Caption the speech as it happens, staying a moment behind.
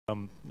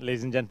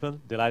Ladies and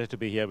gentlemen, delighted to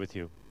be here with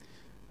you.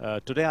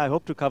 Today I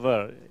hope to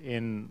cover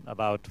in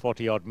about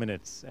 40 odd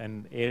minutes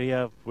an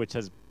area which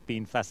has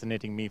been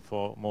fascinating me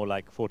for more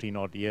like 14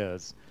 odd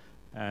years,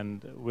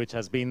 and which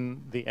has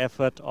been the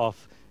effort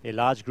of a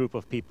large group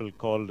of people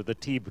called the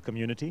TEEB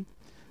community,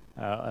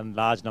 a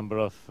large number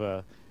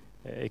of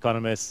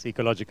economists,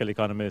 ecological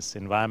economists,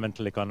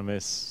 environmental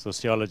economists,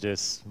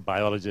 sociologists,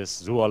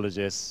 biologists,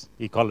 zoologists,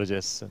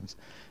 ecologists,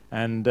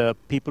 and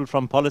people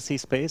from policy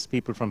space,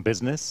 people from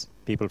business,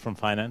 people from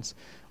finance,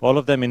 all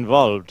of them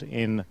involved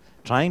in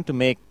trying to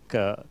make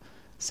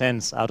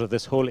sense out of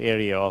this whole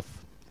area of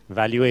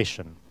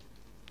valuation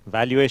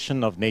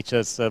of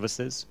nature's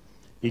services,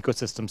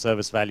 ecosystem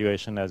service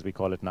valuation as we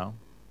call it now.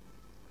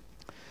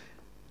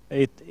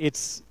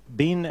 It's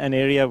been an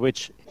area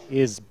which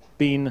is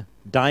been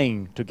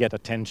dying to get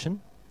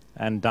attention,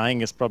 and dying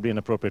is probably an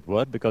appropriate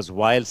word, because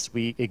whilst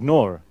we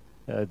ignore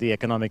the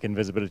economic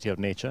invisibility of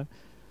nature,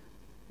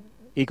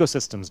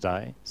 ecosystems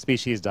die,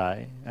 species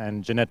die,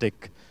 and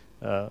genetic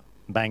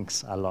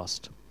banks are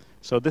lost.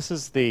 So this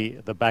is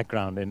the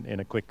background in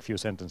a quick few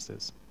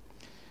sentences.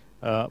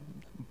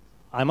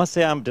 I must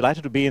say I'm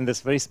delighted to be in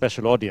this very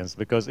special audience,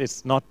 because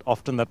it's not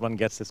often that one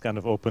gets this kind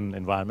of open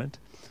environment.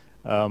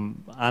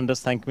 Anders,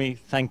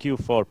 thank you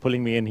for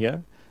pulling me in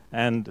here,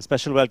 and a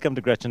special welcome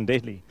to Gretchen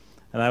Daly.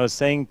 And I was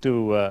saying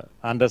to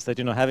Anders that,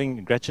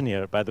 having Gretchen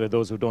here, by the way,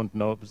 those who don't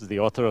know, is the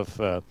author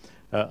of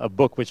a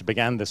book which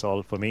began this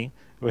all for me,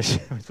 which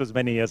was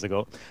many years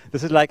ago.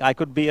 This is like I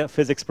could be a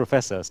physics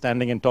professor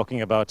standing and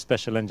talking about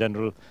special and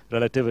general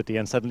relativity,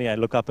 and suddenly I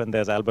look up and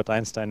there's Albert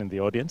Einstein in the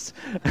audience.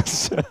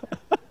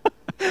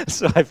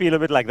 So I feel a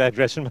bit like that,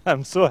 Gretchen.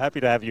 I'm so happy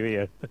to have you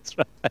here. That's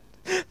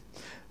right.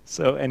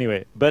 So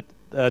anyway, but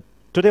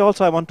today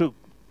also I want to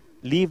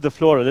leave the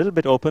floor a little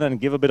bit open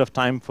and give a bit of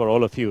time for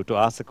all of you to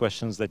ask the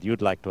questions that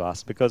you'd like to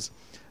ask, because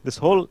this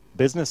whole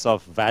business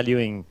of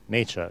valuing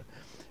nature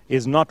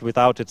is not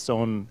without its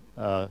own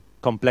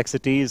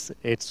complexities,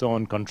 its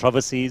own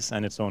controversies,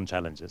 and its own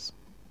challenges.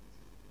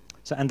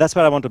 So, and that's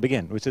where I want to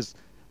begin, which is,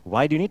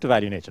 why do you need to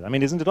value nature? I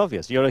mean, isn't it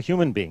obvious? You're a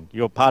human being.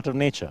 You're part of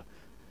nature.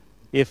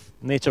 If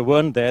nature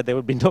weren't there, there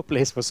would be no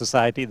place for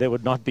society. There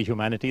would not be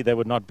humanity. There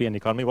would not be an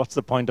economy. What's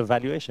the point of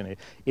valuation?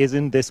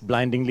 Isn't this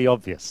blindingly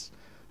obvious?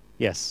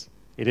 Yes,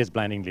 it is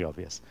blindingly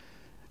obvious.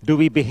 Do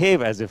we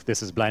behave as if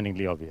this is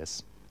blindingly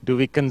obvious? Do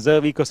we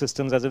conserve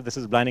ecosystems as if this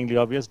is blindingly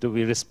obvious? Do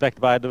we respect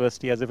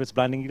biodiversity as if it's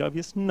blindingly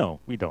obvious? No,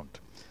 we don't.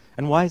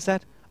 And why is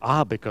that?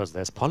 Because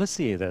there's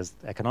policy, there's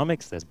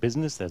economics, there's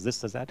business, there's this,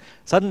 there's that.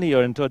 Suddenly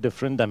you're into a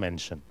different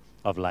dimension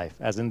of life,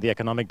 as in the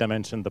economic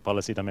dimension, the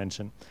policy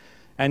dimension.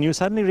 And you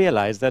suddenly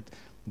realize that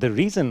the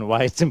reason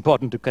why it's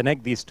important to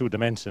connect these two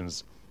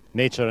dimensions,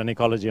 nature and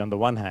ecology on the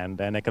one hand,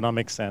 and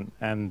economics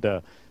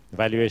and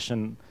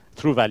valuation,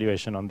 through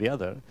valuation on the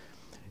other,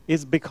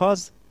 is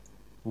because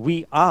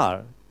we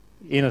are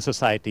in a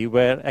society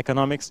where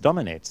economics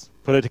dominates.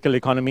 Political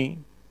economy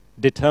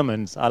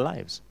determines our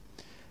lives.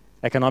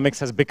 Economics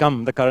has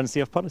become the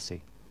currency of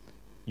policy.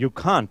 You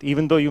can't,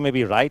 even though you may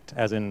be right,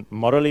 as in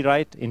morally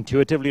right,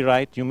 intuitively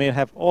right, you may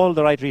have all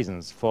the right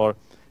reasons for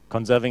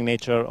conserving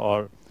nature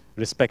or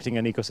respecting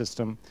an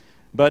ecosystem,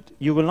 but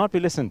you will not be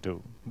listened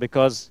to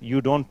because you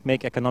don't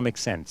make economic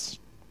sense,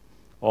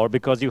 or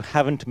because you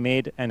haven't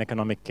made an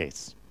economic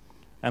case.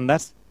 And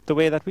that's the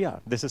way that we are.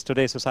 This is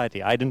today's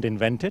society. I didn't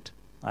invent it.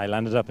 I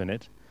landed up in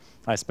it.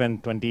 I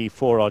spent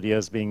 24 odd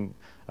years being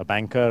a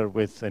banker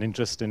with an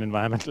interest in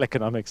environmental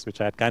economics,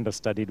 which I had kind of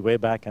studied way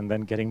back, and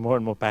then getting more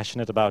and more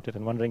passionate about it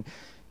and wondering,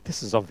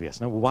 this is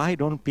obvious. Now, why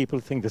don't people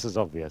think this is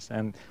obvious?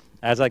 And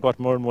as I got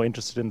more and more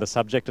interested in the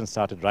subject and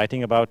started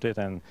writing about it,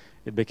 and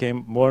it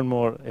became more and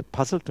more a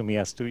puzzle to me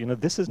as to,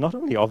 this is not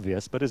only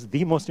obvious, but it's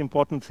the most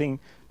important thing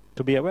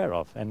to be aware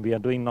of, and we are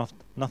doing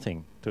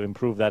nothing to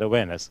improve that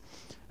awareness.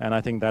 And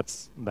I think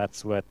that's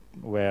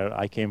where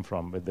I came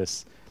from with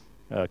this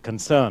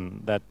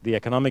concern that the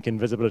economic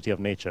invisibility of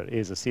nature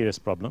is a serious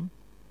problem.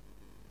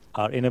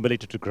 Our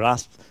inability to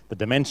grasp the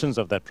dimensions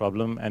of that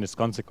problem and its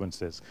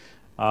consequences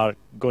are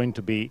going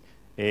to be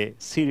a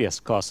serious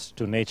cost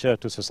to nature,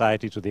 to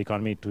society, to the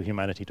economy, to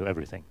humanity, to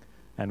everything.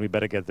 And we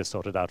better get this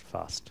sorted out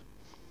fast.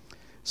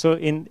 So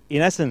in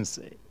essence,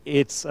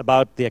 it's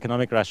about the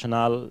economic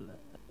rationale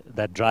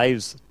that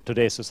drives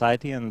today's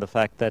society, and the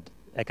fact that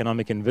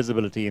economic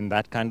invisibility in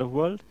that kind of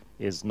world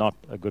is not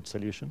a good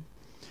solution.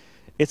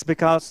 It's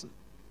because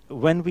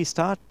when we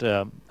start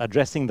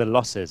addressing the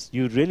losses,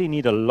 you really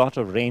need a lot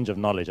of range of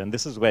knowledge, and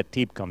this is where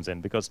TEEB comes in,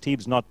 because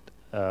TEEB's not,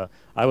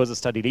 I was a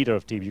study leader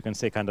of TEEB, you can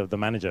say kind of the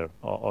manager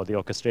or the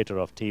orchestrator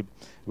of TEEB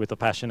with a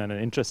passion and an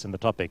interest in the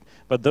topic.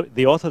 But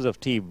the authors of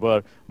TEEB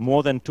were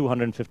more than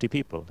 250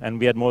 people, and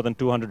we had more than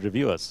 200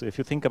 reviewers. So if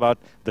you think about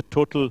the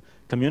total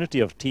community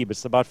of TEEB,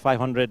 it's about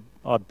 500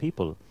 odd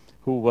people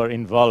who were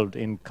involved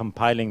in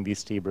compiling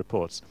these TEEB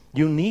reports.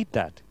 You need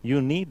that.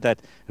 You need that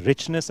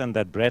richness and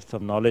that breadth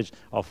of knowledge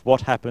of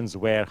what happens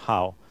where,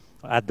 how,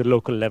 at the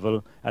local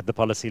level, at the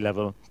policy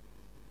level.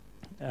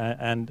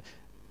 And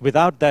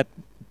without that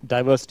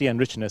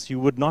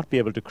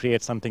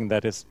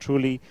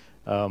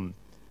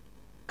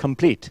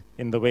complete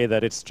in the way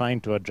that it's trying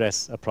to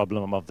address a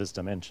problem of these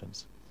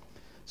dimensions.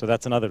 So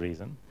that's another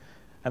reason.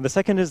 And the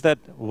second is that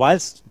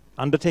whilst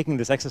undertaking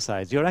this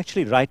exercise, you're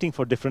actually writing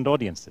for different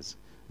audiences,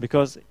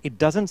 because it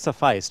doesn't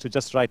suffice to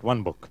just write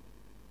one book,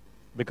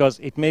 because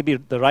it may be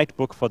the right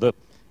book for the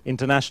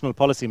international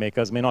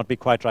policymakers, may not be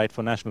quite right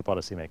for national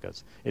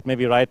policymakers. It may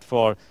be right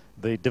for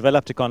the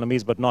developed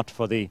economies, but not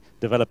for the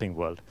developing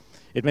world.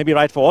 It may be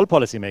right for all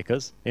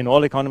policymakers in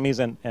all economies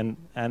and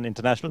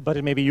international, but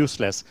it may be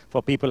useless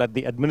for people at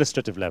the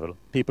administrative level,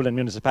 people in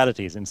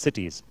municipalities, in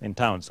cities, in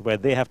towns, where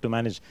they have to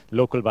manage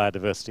local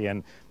biodiversity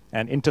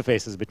and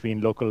interfaces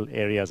between local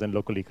areas and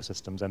local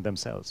ecosystems and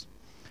themselves.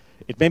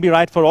 It may be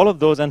right for all of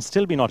those and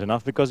still be not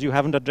enough, because you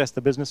haven't addressed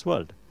the business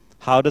world.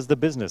 How does the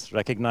business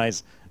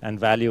recognize and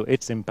value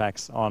its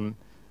impacts on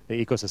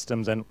the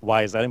ecosystems, and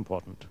why is that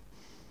important?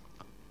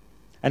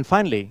 And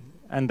finally,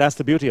 and that's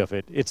the beauty of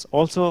it, it's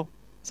also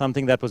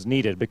something that was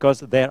needed because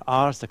there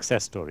are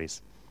success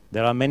stories.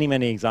 There are many,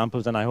 many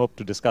examples, and I hope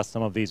to discuss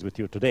some of these with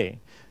you today,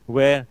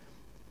 where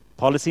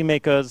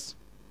policymakers,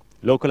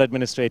 local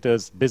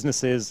administrators,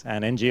 businesses,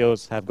 and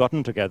NGOs have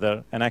gotten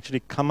together and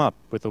actually come up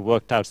with a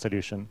worked out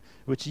solution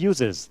which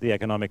uses the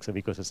economics of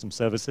ecosystem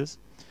services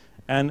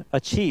and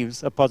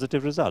achieves a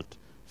positive result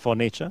for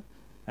nature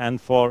and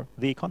for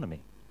the economy.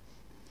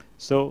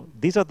 So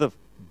these are the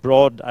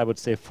broad, I would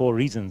say, 4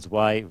 reasons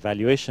why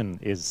valuation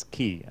is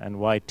key and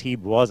why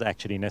TEEB was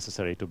actually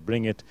necessary to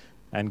bring it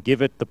and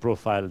give it the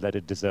profile that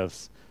it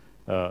deserves.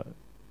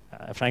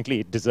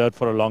 Frankly, it deserved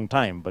for a long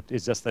time, but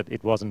it's just that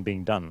it wasn't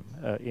being done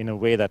in a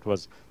way that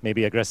was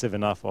maybe aggressive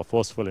enough or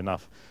forceful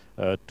enough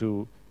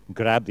to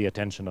grab the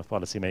attention of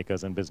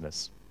policymakers and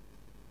business.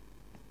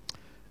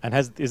 And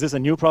is this a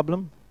new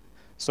problem?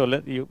 So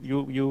let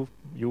you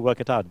work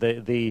it out.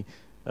 The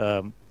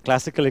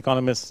classical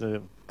economists,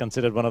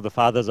 considered one of the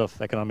fathers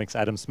of economics,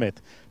 Adam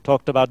Smith,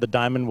 talked about the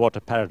diamond water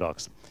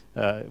paradox,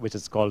 which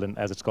is called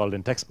as it's called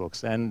in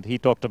textbooks. And he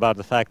talked about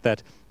the fact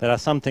that there are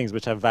some things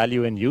which have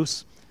value in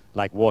use,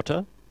 like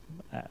water,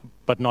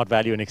 but not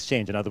value in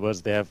exchange. In other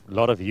words, they have a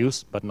lot of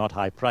use, but not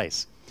high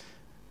price.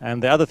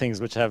 And there are other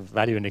things which have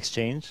value in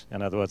exchange,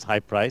 in other words, high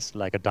price,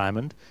 like a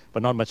diamond,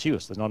 but not much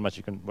use. There's not much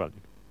you can, well,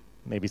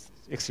 maybe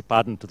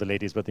pardon to the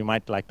ladies, but you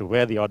might like to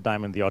wear the odd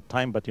diamond the odd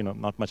time, but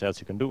not much else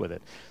you can do with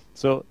it.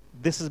 So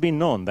this has been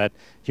known that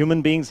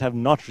human beings have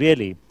not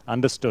really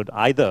understood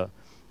either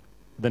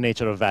the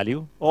nature of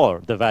value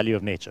or the value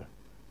of nature.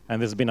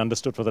 And this has been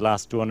understood for the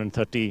last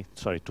 240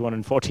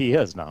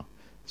 years now.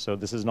 So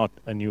this is not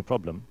a new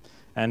problem.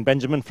 And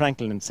Benjamin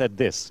Franklin said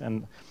this,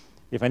 and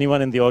if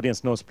anyone in the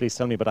audience knows, please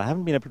tell me, but I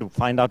haven't been able to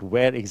find out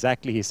where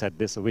exactly he said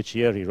this or which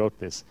year he wrote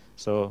this.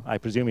 So I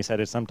presume he said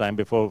it sometime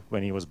before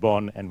when he was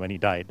born and when he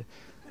died,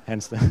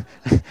 hence the,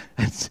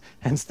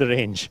 hence the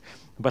range.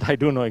 But I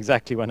do know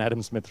exactly when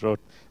Adam Smith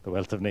wrote The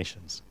Wealth of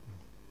Nations.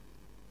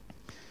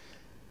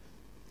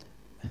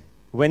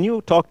 When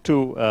you talk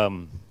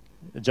to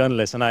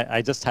journalists, and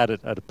I just had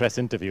a press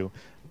interview,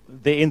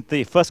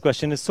 the first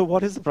question is, so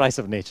what is the price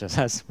of nature?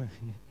 That's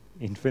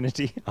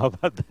infinity. How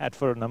about that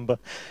for a number?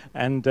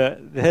 And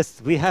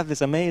we have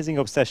this amazing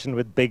obsession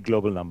with big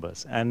global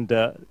numbers. And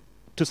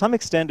to some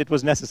extent, it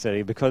was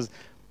necessary because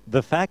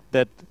the fact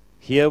that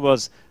here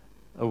was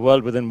a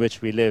world within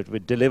which we lived,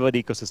 with delivered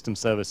ecosystem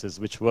services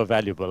which were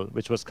valuable,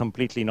 which was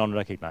completely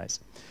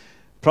non-recognized,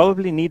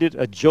 probably needed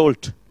a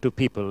jolt to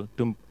people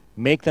to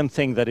make them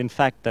think that, in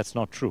fact, that's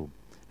not true.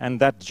 And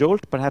that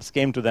jolt perhaps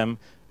came to them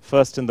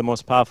first in the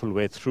most powerful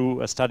way through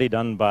a study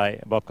done by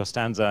Bob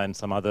Costanza and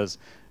some others,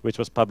 which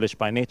was published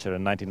by Nature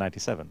in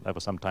 1997. That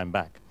was some time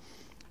back.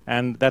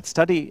 And that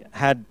study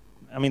had,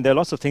 I mean, there are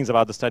lots of things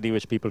about the study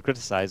which people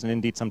criticize, and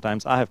indeed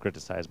sometimes I have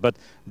criticized. But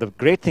the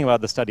great thing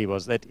about the study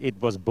was that it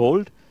was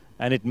bold,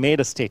 and it made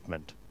a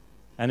statement.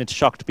 And it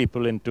shocked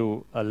people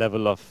into a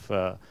level of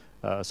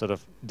sort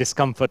of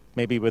discomfort,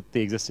 maybe with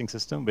the existing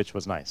system, which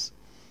was nice.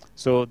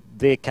 So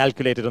they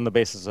calculated on the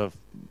basis of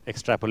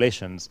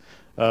extrapolations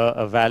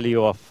a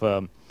value of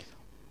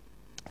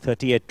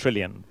 38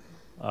 trillion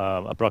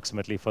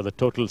approximately for the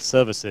total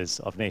services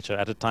of nature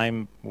at a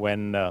time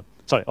when,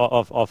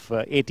 of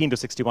 18 to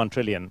 61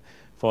 trillion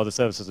for the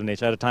services of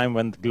nature at a time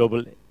when the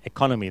global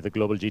economy, the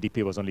global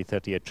GDP was only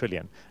 38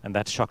 trillion. And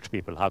that shocked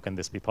people. How can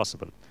this be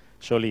possible?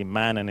 Surely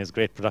man and his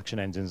great production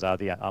engines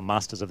are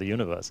masters of the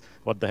universe.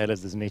 What the hell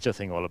is this nature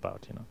thing all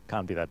about?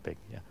 Can't be that big.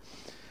 Yeah.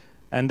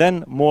 And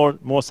then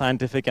more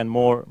scientific and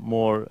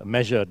more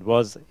measured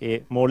was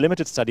a more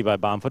limited study by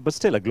Bamford, but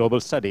still a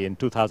global study in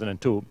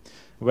 2002,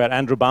 where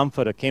Andrew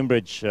Bamford, a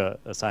Cambridge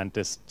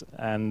scientist,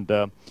 and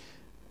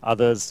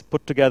others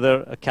put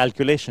together a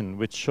calculation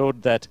which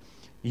showed that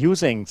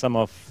using some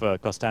of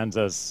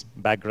Costanza's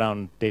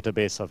background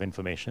database of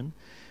information,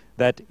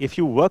 that if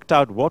you worked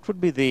out what would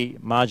be the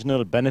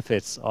marginal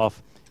benefits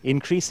of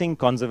increasing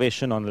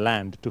conservation on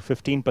land to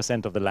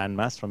 15% of the land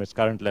mass from its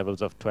current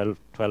levels of 12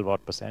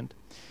 odd percent,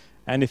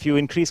 and if you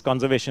increase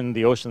conservation in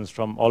the oceans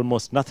from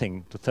almost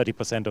nothing to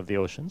 30% of the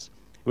oceans,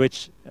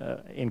 which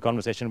in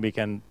conversation we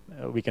can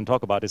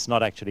talk about, it's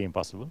not actually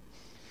impossible,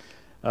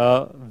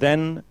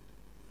 then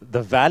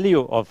the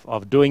value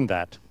of doing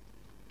that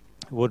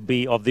would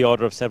be of the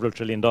order of several $1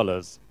 trillion,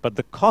 but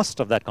the cost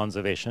of that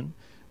conservation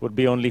would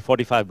be only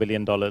 $45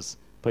 billion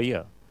per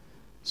year.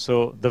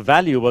 So the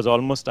value was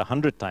almost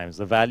 100 times.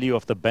 The value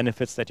of the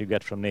benefits that you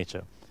get from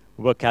nature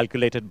were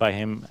calculated by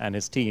him and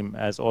his team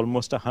as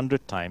almost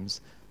 100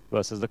 times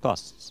versus the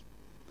costs.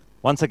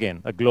 Once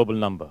again, a global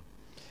number.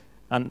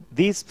 And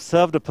these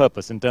served a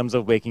purpose in terms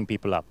of waking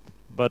people up.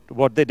 But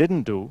what they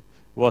didn't do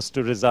was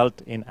to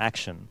result in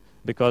action,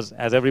 because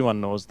as everyone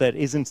knows, there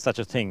isn't such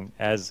a thing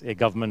as a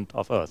government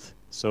of Earth.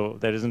 So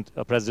there isn't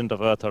a president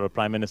of Earth or a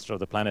prime minister of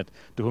the planet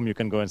to whom you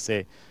can go and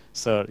say,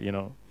 sir, you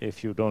know,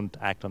 if you don't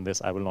act on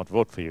this, I will not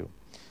vote for you.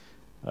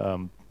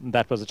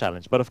 That was a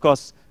challenge. But of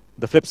course,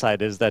 the flip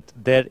side is that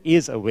there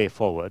is a way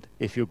forward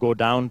if you go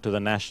down to the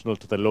national,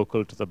 to the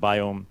local, to the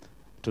biome,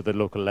 to the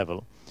local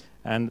level.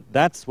 And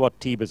that's what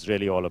TEEB is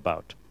really all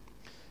about.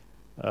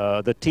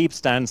 The TEEB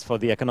stands for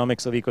the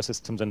Economics of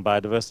Ecosystems and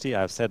Biodiversity.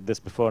 I've said this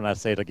before and I'll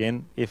say it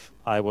again. If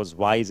I was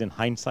wise in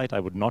hindsight, I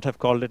would not have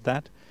called it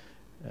that.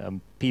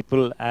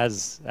 People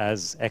as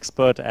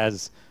expert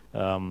as,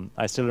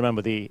 I still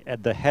remember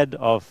at the head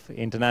of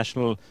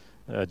international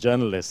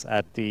journalists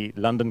at the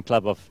London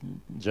Club of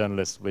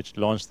Journalists, which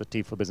launched the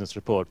TEEB for Business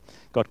report,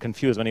 got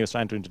confused when he was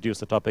trying to introduce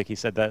the topic. He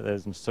said that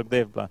there's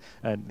Sukhdev,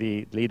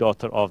 the lead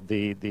author of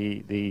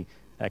the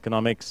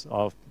economics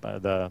of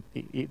the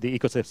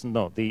ecosystem,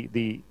 no,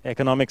 the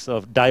economics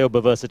of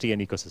biodiversity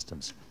and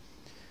ecosystems.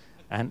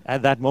 And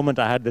at that moment,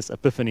 I had this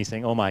epiphany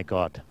saying, oh my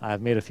God,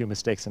 I've made a few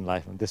mistakes in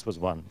life, and this was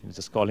one,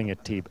 just calling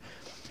it TEEB.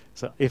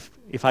 So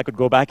if I could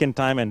go back in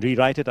time and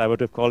rewrite it, I would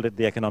have called it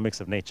the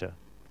Economics of Nature.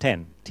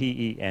 10,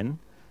 T-E-N,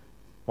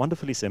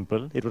 wonderfully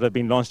simple. It would have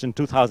been launched in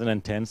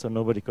 2010, so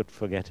nobody could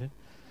forget it.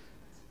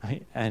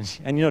 And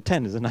you know,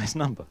 10 is a nice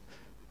number,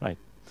 right?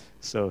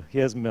 So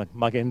here's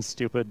Muggins,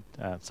 stupid,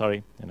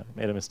 sorry, you know,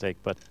 made a mistake,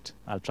 but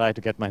I'll try to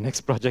get my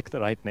next project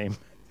the right name,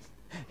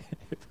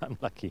 if I'm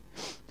lucky.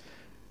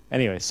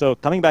 Anyway, so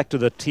coming back to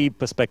the TEEB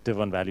perspective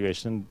on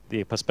valuation,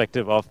 the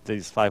perspective of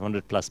these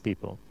 500 plus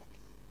people,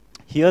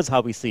 here's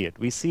how we see it.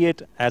 We see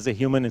it as a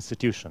human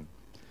institution.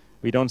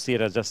 We don't see it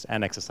as just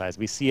an exercise.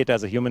 We see it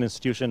as a human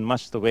institution,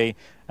 much the way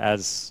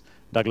as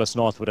Douglas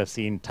North would have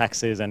seen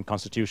taxes and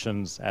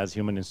constitutions as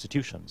human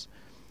institutions.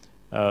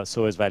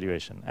 So is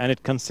valuation. And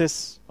it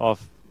consists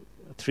of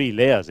 3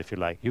 layers, if you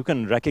like. You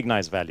can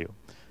recognize value.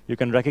 You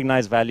can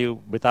recognize value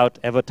without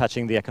ever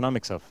touching the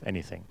economics of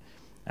anything.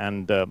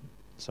 And,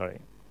 sorry.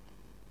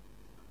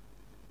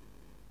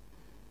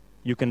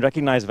 You can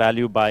recognize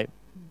value by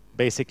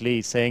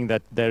basically saying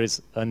that there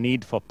is a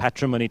need for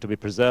patrimony to be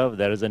preserved.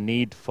 There is a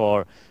need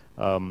for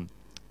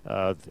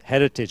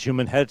heritage,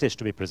 human heritage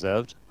to be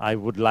preserved. I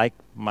would like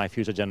my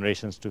future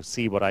generations to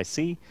see what I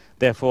see.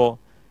 Therefore,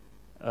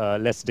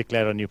 let's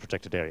declare a new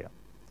protected area.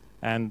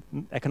 And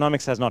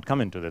economics has not come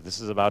into this.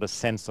 This is about a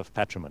sense of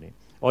patrimony.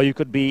 Or you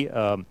could be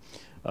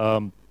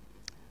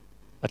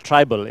a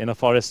tribal in a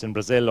forest in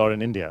Brazil or in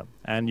India,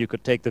 and you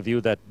could take the view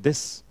that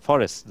this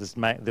forest,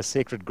 this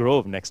sacred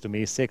grove next to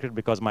me is sacred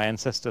because my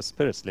ancestor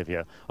spirits live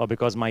here, or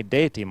because my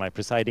deity, my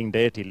presiding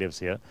deity lives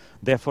here.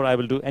 Therefore, I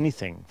will do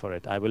anything for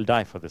it. I will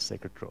die for this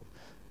sacred grove.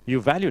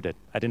 You valued it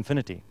at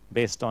infinity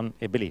based on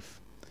a belief.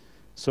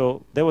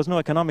 So there was no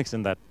economics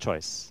in that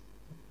choice.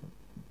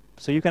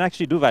 So you can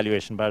actually do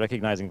valuation by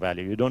recognizing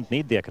value. You don't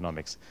need the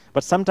economics.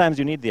 But sometimes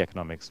you need the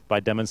economics by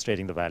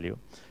demonstrating the value.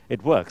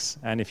 It works.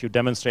 And if you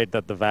demonstrate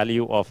that the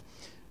value of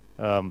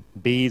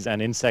bees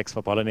and insects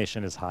for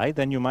pollination is high,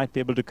 then you might be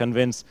able to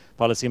convince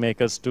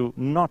policymakers to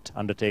not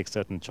undertake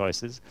certain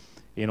choices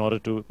in order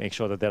to make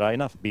sure that there are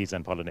enough bees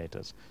and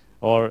pollinators.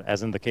 Or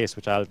as in the case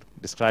which I'll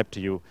describe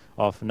to you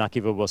of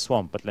Nakivubo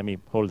swamp, but let me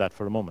hold that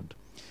for a moment.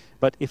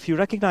 But if you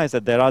recognize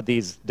that there are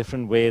these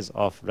different ways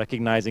of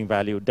recognizing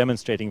value,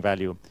 demonstrating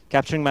value,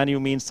 capturing value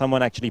means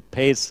someone actually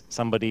pays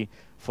somebody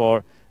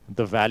for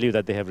the value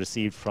that they have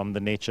received from the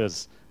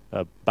nature's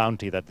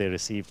bounty that they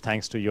receive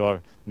thanks to your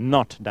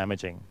not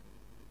damaging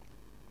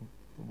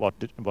what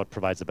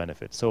provides the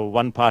benefit. So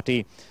one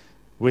party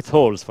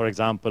withholds, for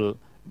example,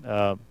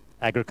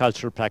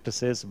 agricultural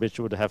practices which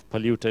would have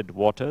polluted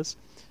waters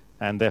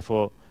and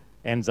therefore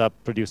ends up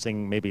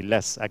producing maybe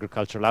less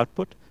agricultural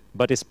output,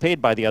 but is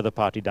paid by the other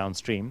party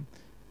downstream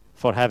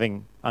for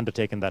having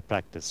undertaken that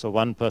practice. So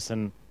one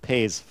person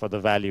pays for the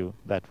value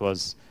that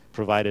was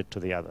provided to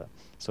the other.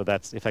 So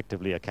that's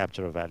effectively a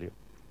capture of value.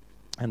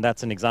 And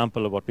that's an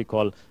example of what we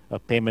call a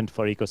payment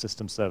for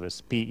ecosystem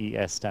service.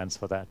 PES stands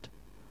for that.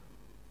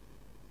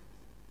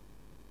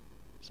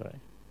 Sorry.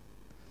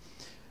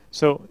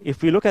 So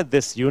if we look at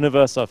this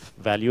universe of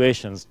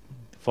valuations,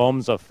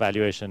 forms of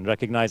valuation,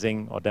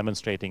 recognizing or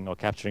demonstrating or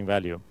capturing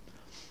value,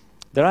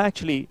 there are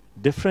actually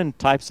different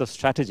types of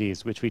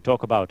strategies which we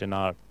talk about in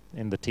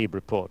the TEEB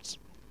reports.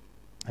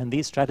 And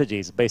these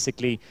strategies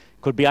basically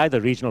could be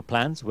either regional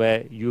plans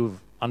where you've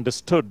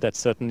understood that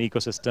certain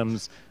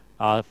ecosystems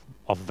are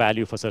of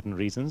value for certain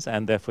reasons,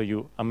 and therefore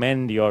you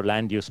amend your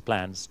land use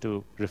plans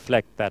to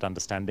reflect that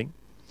understanding.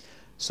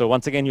 So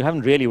once again, you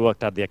haven't really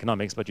worked out the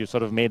economics, but you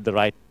sort of made the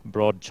right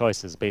broad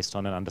choices based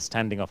on an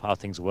understanding of how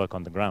things work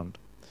on the ground.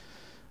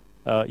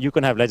 You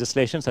can have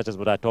legislation, such as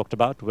what I talked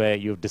about, where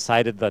you've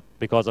decided that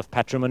because of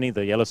patrimony,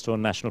 the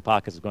Yellowstone National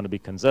Park is going to be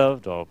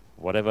conserved, or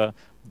whatever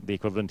the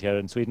equivalent here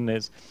in Sweden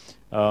is.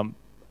 And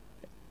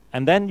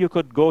then you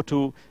could go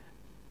to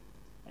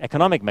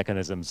economic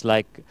mechanisms,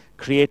 like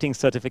creating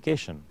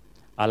certification,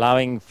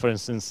 allowing, for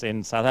instance,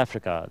 in South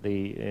Africa,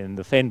 in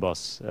the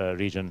Fynbos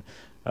region,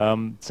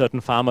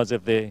 certain farmers,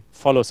 if they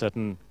follow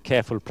certain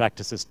careful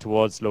practices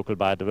towards local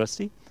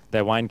biodiversity,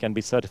 their wine can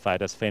be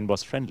certified as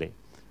Fynbos friendly,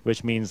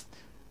 which means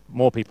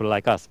more people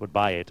like us would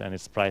buy it and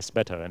it's priced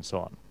better and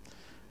so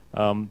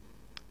on.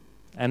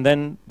 And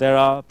then there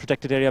are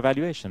protected area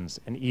valuations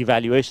and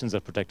evaluations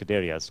of protected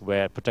areas,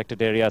 where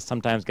protected areas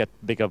sometimes get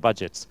bigger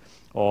budgets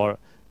or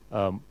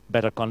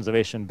better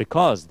conservation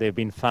because they've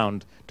been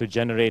found to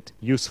generate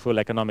useful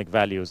economic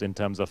values in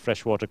terms of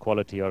freshwater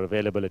quality or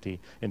availability,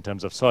 in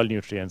terms of soil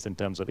nutrients, in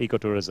terms of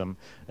ecotourism,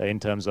 in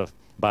terms of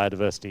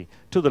biodiversity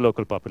to the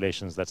local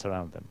populations that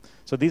surround them.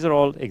 So these are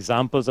all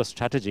examples of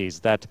strategies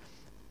that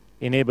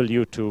enable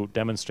you to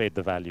demonstrate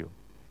the value.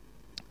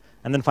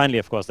 And then finally,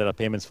 of course, there are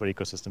payments for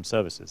ecosystem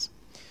services.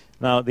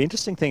 Now, the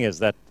interesting thing is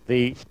that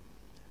the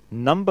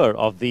number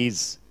of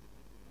these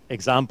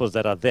examples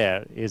that are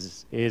there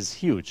is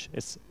huge.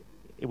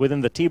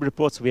 Within the TEEB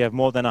reports, we have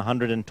more than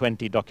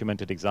 120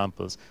 documented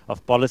examples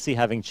of policy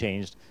having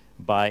changed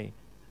by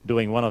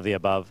doing one of the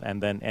above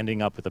and then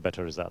ending up with a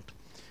better result.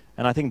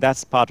 And I think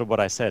that's part of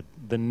what I said,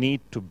 the need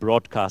to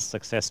broadcast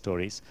success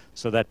stories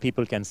so that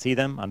people can see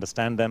them,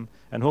 understand them,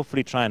 and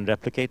hopefully try and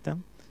replicate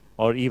them,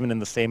 or even in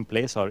the same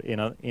place or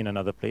in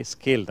another place,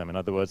 scale them. In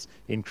other words,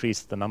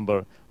 increase the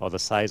number or the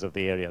size of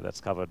the area that's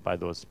covered by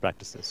those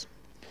practices.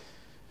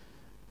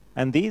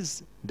 And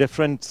these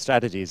different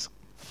strategies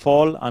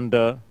fall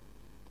under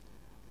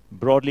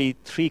broadly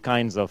three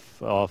kinds of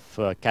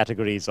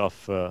categories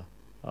of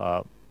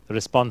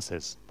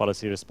responses: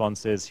 policy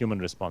responses, human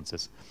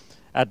responses.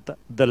 At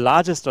the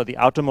largest or the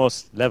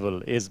outermost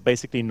level is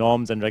basically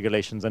norms and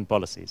regulations and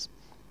policies.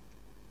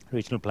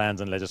 Regional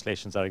plans and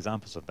legislations are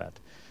examples of that.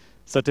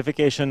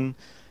 Certification,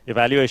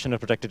 evaluation of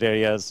protected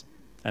areas,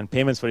 and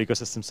payments for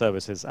ecosystem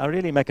services are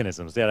really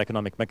mechanisms. They are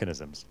economic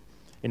mechanisms.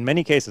 In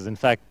many cases, in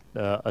fact,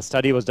 a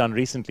study was done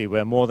recently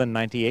where more than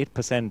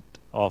 98%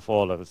 of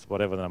all of us,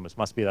 whatever the numbers,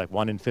 must be like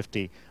 1 in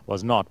 50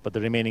 was not, but the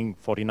remaining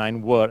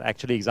 49 were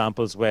actually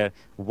examples where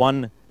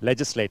one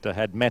legislator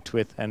had met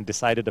with and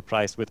decided a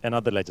price with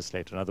another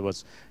legislator. In other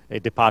words, a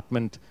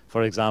department,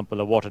 for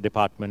example, a water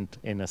department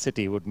in a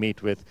city would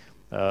meet with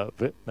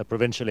a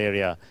provincial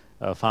area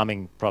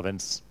farming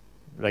province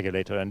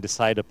regulator and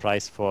decide a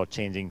price for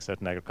changing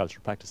certain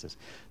agricultural practices.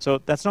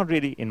 So that's not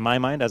really, in my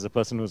mind, as a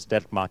person who's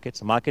dealt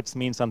markets. Markets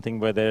mean something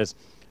where there's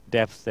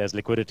depth, there's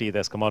liquidity,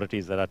 there's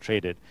commodities that are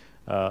traded.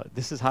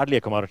 This is hardly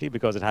a commodity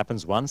because it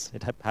happens once.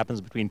 It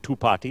happens between two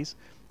parties,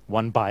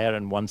 one buyer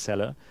and one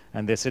seller,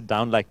 and they sit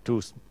down like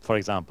two, for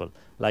example,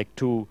 like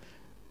two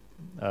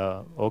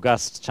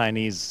august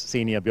Chinese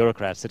senior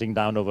bureaucrats sitting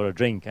down over a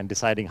drink and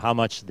deciding how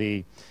much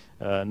the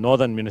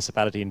northern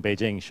municipality in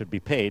Beijing should be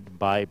paid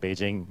by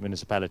Beijing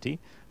municipality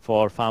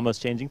for farmers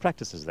changing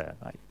practices there.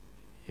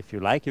 If you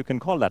like, you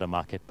can call that a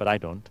market, but I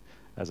don't,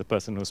 as a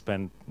person who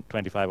spent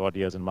 25 odd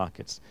years in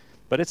markets.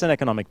 But it's an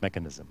economic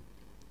mechanism.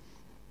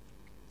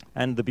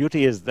 And the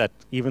beauty is that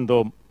even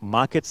though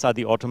markets are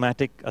the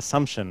automatic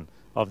assumption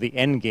of the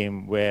end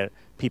game where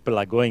people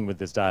are going with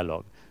this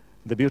dialogue,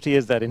 the beauty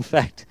is that, in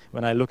fact,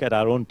 when I look at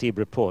our own TEEB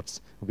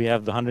reports, we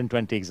have the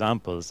 120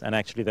 examples, and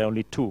actually there are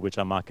only 2 which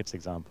are markets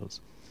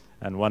examples.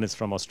 And one is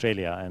from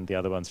Australia, and the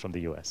other one's from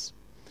the US.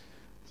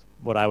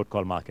 What I would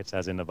call markets,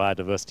 as in a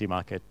biodiversity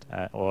market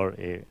or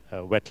a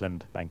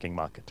wetland banking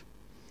market.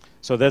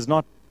 So there's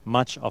not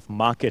much of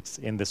markets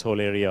in this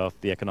whole area of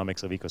the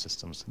economics of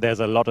ecosystems.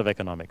 There's a lot of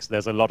economics,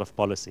 there's a lot of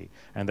policy,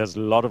 and there's a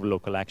lot of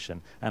local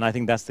action. And I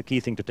think that's the key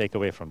thing to take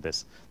away from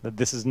this. That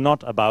this is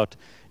not about,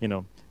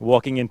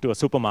 walking into a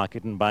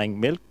supermarket and buying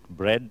milk,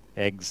 bread,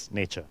 eggs,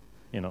 nature,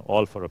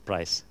 all for a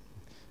price.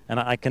 And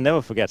I can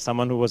never forget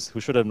someone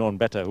who should have known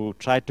better, who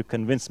tried to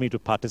convince me to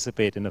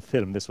participate in a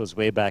film. This was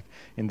way back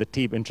in the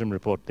TEEB interim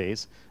report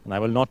days. And I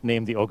will not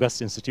name the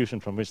august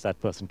institution from which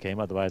that person came,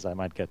 otherwise I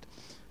might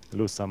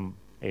lose some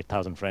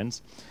 8,000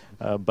 friends.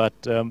 But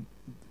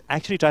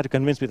actually tried to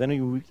convince me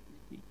that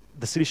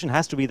the solution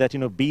has to be that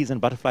bees and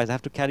butterflies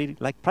have to carry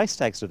like price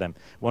tags to them,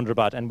 wonder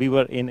about. And we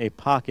were in a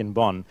park in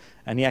Bonn,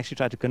 and he actually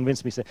tried to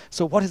convince me, say,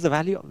 so what is the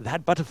value of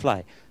that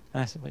butterfly?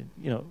 And I said,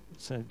 well,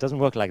 so it doesn't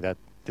work like that.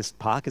 This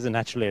park is a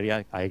natural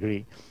area, I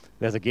agree.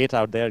 There's a gate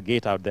out there,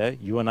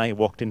 You and I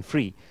walked in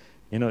free.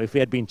 If we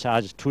had been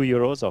charged 2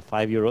 euros or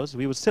 5 euros,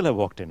 we would still have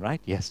walked in,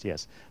 right? Yes.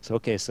 So,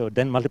 okay, so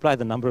then multiply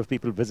the number of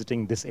people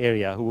visiting this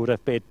area who would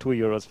have paid 2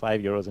 euros,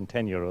 5 euros, and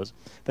 10 euros.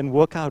 Then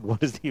work out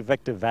what is the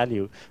effective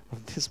value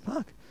of this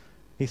park.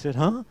 He said,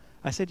 huh?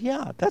 I said,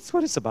 yeah, that's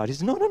what it's about. He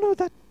said, no,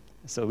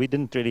 So we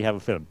didn't really have a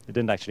film. It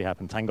didn't actually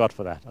happen. Thank God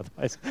for that.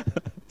 Otherwise,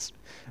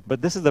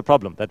 but this is the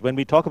problem, that when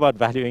we talk about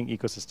valuing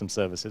ecosystem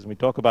services, when we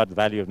talk about the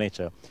value of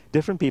nature,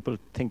 different people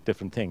think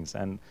different things.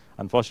 And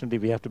unfortunately,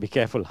 we have to be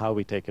careful how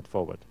we take it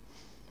forward.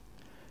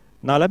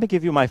 Now, let me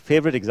give you my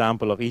favorite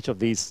example of each of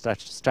these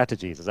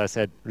strategies. As I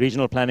said,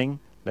 regional planning,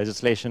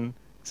 legislation,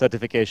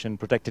 certification,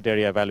 protected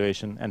area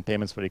evaluation, and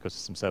payments for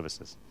ecosystem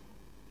services.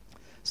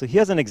 So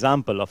here's an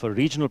example of a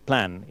regional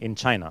plan in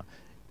China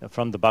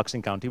from the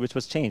Baoxing County, which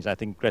was changed. I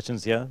think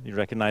Gretchen's here. You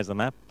recognize the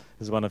map.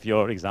 This is one of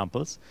your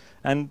examples.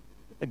 And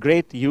a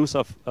great use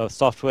of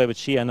software which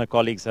she and her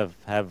colleagues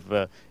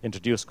have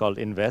introduced called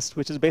INVEST,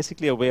 which is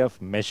basically a way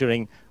of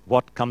measuring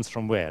what comes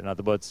from where. In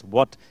other words,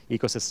 what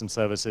ecosystem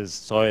services,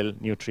 soil,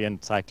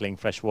 nutrient cycling,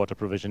 freshwater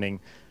provisioning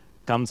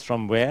comes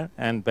from where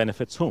and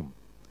benefits whom,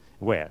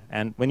 where.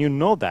 And when you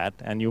know that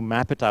and you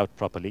map it out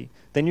properly,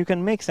 then you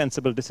can make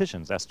sensible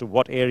decisions as to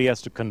what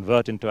areas to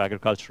convert into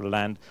agricultural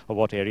land or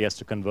what areas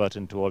to convert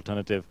into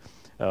alternative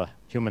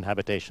human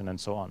habitation and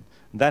so on.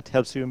 That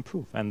helps you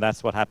improve, and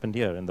that's what happened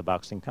here in the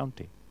Baoxing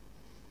County.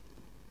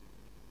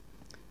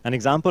 An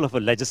example of a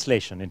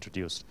legislation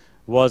introduced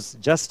was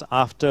just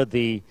after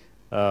the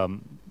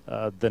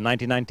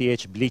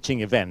 1998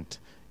 bleaching event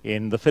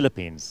in the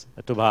Philippines,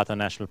 at Tubahata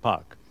National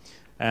Park.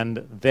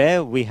 And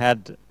there we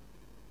had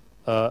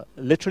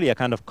literally a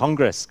kind of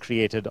congress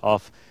created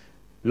of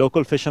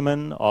local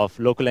fishermen, of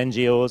local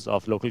NGOs,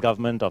 of local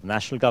government, of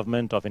national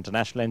government, of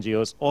international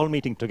NGOs, all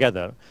meeting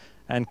together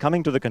and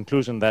coming to the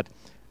conclusion that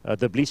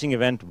the bleaching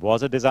event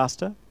was a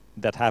disaster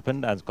that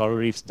happened as coral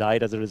reefs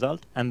died as a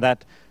result, and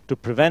that to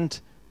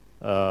prevent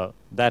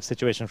that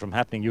situation from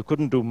happening, you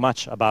couldn't do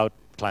much about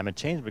climate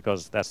change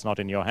because that's not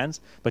in your hands,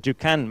 but you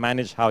can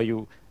manage how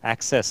you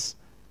access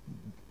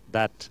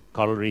that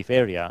coral reef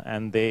area.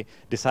 And they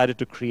decided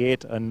to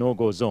create a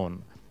no-go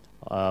zone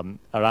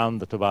around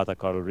the Tubahata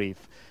coral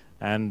reef.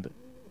 And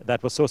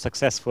that was so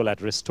successful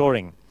at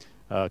restoring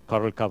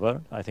coral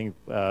cover. I think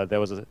there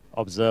was an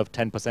observed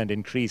 10%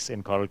 increase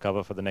in coral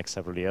cover for the next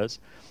several years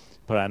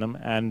per annum.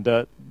 And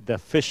the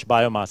fish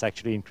biomass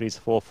actually increased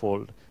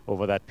fourfold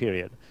over that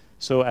period.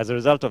 So as a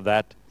result of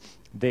that,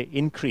 they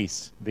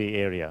increased the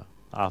area.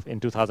 In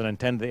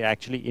 2010, they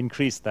actually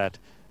increased that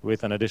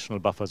with an additional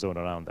buffer zone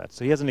around that.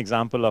 So here's an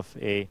example of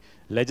a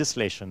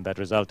legislation that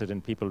resulted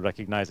in people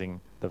recognizing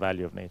the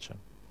value of nature.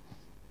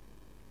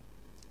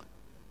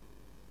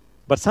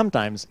 But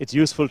sometimes it's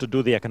useful to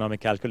do the economic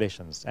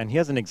calculations. And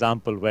here's an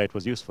example where it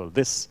was useful.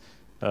 This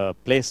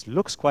place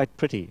looks quite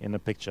pretty in a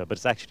picture, but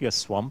it's actually a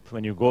swamp.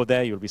 When you go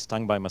there, you'll be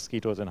stung by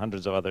mosquitoes and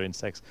hundreds of other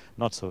insects.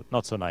 Not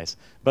so nice.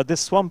 But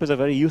this swamp is a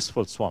very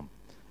useful swamp.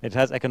 It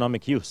has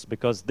economic use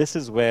because this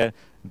is where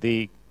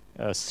the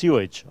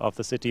sewage of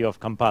the city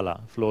of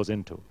Kampala flows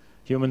into.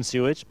 Human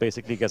sewage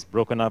basically gets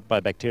broken up by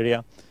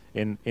bacteria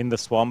in the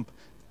swamp,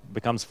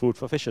 becomes food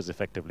for fishes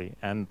effectively,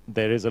 and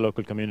there is a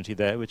local community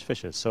there which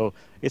fishes. So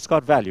it's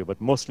got value, but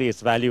mostly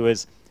its value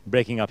is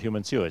breaking up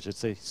human sewage.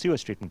 It's a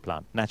sewage treatment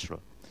plant, natural,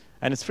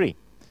 and it's free.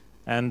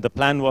 And the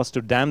plan was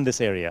to dam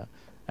this area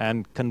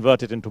and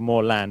convert it into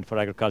more land for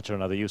agriculture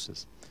and other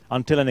uses,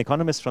 until an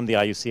economist from the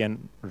IUCN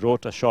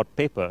wrote a short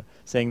paper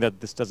saying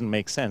that this doesn't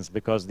make sense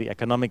because the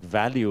economic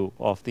value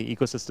of the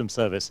ecosystem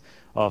service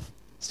of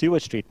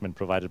sewage treatment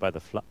provided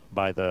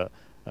by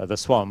the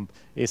swamp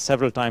is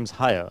several times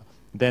higher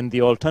than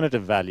the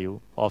alternative value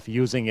of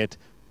using it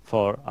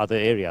for other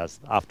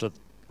areas after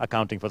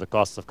accounting for the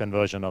costs of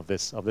conversion of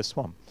this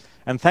swamp.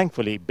 And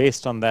thankfully,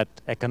 based on that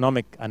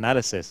economic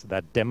analysis,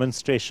 that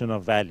demonstration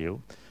of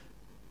value,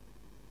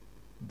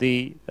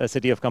 the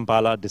city of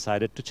Kampala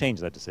decided to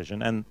change that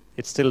decision, and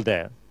it's still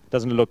there. It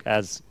doesn't look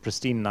as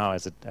pristine now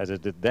as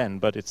it did then,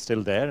 but it's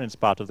still there, and it's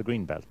part of the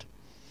green belt.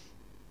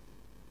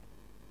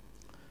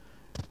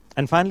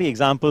 And finally,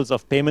 examples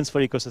of payments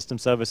for ecosystem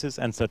services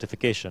and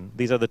certification.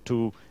 These are the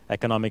two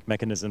economic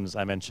mechanisms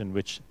I mentioned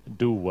which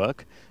do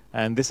work.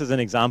 And this is an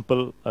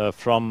example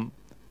from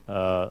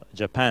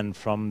Japan,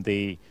 from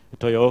the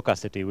Toyooka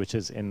city, which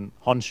is in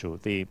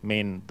Honshu,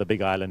 the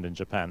big island in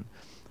Japan,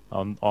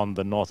 on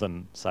the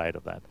northern side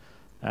of that.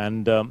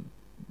 And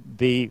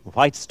the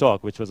white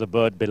stork, which was a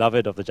bird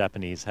beloved of the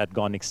Japanese, had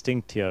gone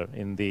extinct here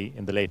in the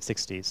late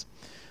 60s.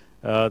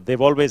 They've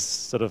always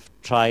sort of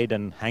tried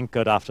and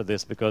hankered after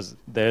this because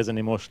there's an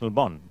emotional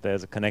bond.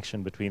 There's a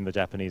connection between the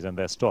Japanese and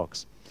their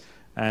storks.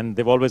 And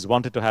they've always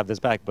wanted to have this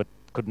back, but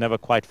could never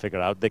quite figure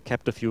out. They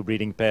kept a few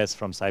breeding pairs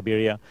from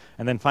Siberia.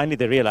 And then finally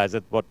they realized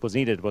that what was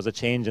needed was a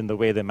change in the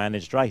way they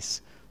managed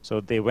rice.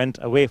 So they went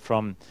away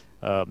from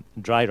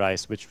dry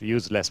rice, which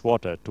used less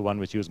water, to one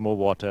which used more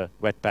water,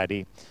 wet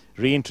paddy,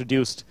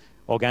 reintroduced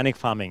organic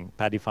farming,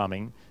 paddy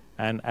farming.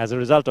 And as a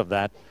result of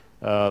that,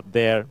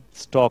 their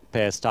stork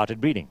pairs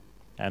started breeding.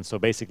 And so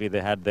basically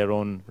they had their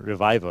own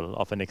revival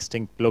of an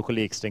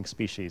locally extinct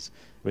species,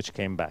 which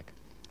came back.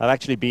 I've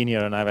actually been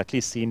here and I've at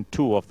least seen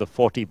 2 of the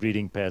 40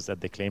 breeding pairs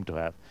that they claim to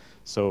have.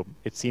 So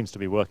it seems to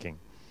be working.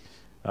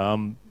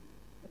 The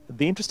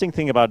interesting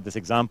thing about this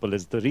example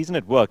is the reason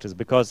it worked is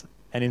because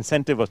an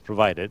incentive was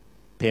provided.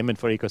 payment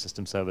for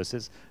ecosystem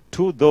services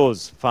to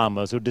those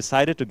farmers who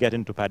decided to get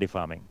into paddy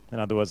farming, in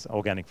other words,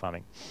 organic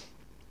farming.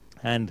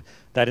 And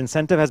that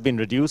incentive has been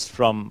reduced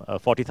from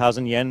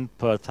 40,000 yen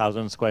per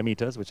 1,000 square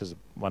meters, which is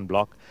one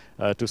block,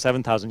 to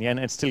 7,000 yen.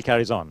 It still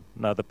carries on.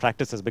 Now, the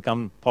practice has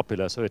become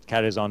popular, so it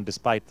carries on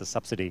despite the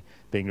subsidy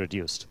being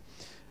reduced.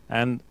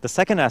 And the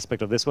second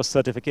aspect of this was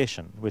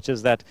certification, which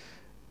is that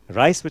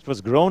rice which was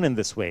grown in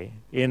this way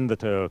in the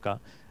Toyooka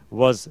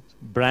was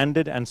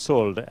branded and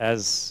sold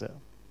as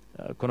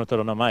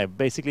Konotoro no Mae,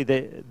 basically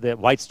the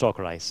white stalk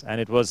rice.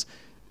 And it was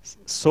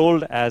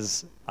sold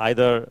as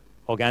either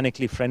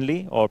organically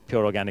friendly or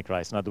pure organic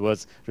rice. In other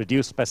words,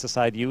 reduced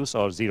pesticide use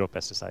or zero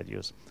pesticide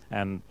use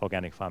and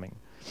organic farming.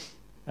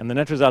 And the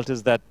net result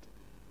is that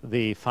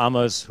the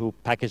farmers who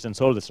packaged and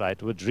sold this rice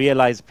would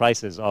realize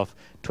prices of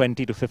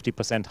 20 to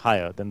 50%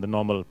 higher than the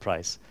normal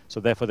price. So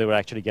therefore, they were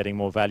actually getting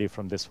more value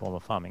from this form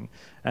of farming.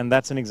 And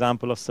that's an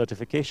example of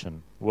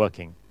certification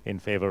working in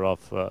favor of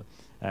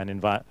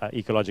an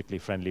ecologically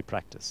friendly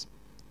practice.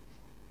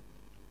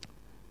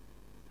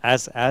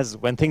 As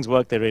when things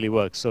work, they really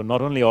work. So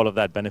not only all of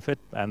that benefit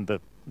and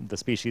the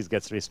species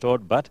gets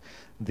restored, but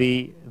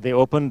they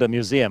opened a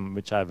museum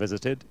which I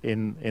visited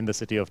in the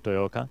city of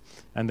Toyooka,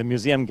 and the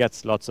museum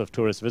gets lots of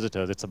tourist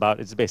visitors.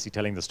 It's basically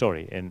telling the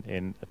story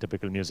in a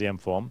typical museum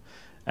form,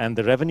 and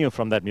the revenue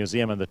from that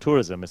museum and the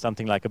tourism is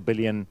something like 1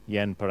 billion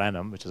yen per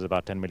annum, which is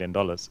about $10 million.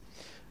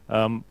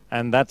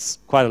 And that's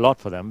quite a lot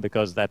for them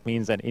because that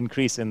means an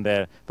increase in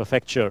their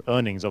prefecture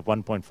earnings of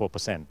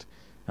 1.4%.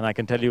 And I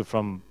can tell you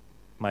from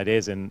my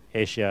days in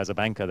Asia as a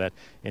banker that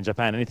in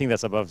Japan, anything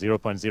that's above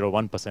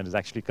 0.01% is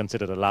actually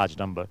considered a large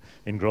number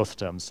in growth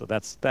terms. So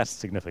that's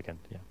significant.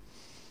 Yeah.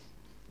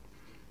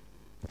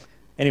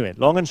 Anyway,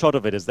 long and short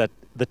of it is that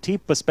the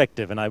TEEP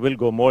perspective, and I will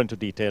go more into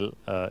detail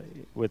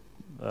with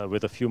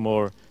a few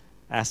more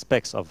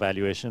aspects of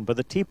valuation, but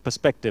the TEEP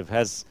perspective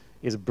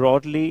is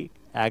broadly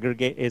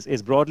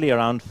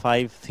around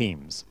 5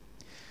 themes.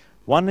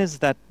 One is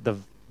that the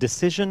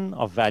decision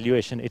of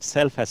valuation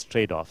itself has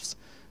trade-offs.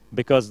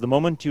 Because the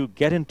moment you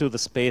get into the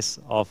space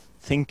of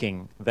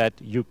thinking that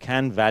you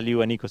can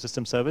value an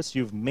ecosystem service,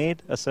 you've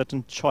made a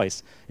certain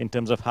choice in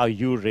terms of how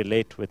you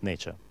relate with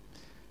nature.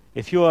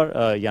 If you are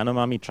a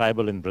Yanomami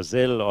tribal in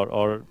Brazil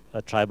or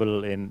a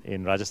tribal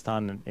in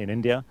Rajasthan in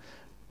India,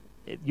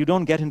 you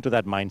don't get into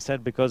that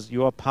mindset because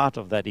you are part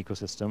of that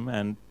ecosystem,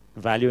 and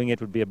valuing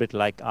it would be a bit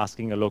like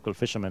asking a local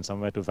fisherman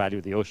somewhere to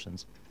value the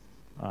oceans.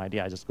 I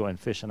just go and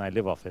fish and I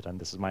live off it, and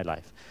this is my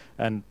life.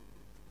 And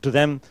to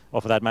them,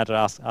 or for that matter,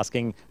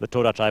 asking the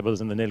Toda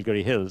tribals in the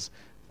Nilgiri Hills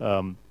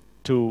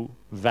to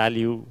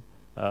value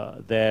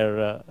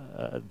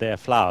their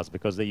flowers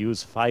because they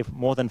use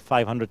more than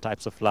 500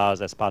 types of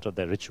flowers as part of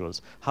their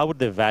rituals. How would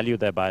they value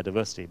their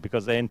biodiversity?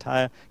 Because their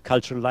entire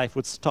cultural life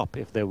would stop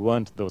if there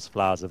weren't those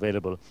flowers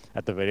available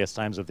at the various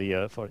times of the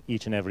year for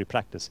each and every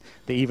practice.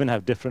 They even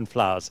have different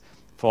flowers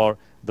for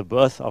the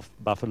birth of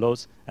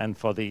buffaloes and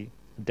for the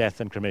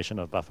death and cremation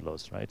of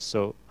buffaloes, right?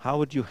 So how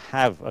would you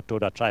have a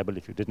Toda tribal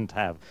if you didn't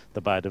have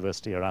the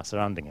biodiversity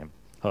surrounding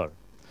her?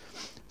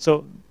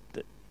 So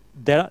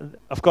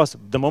of course,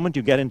 the moment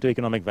you get into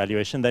economic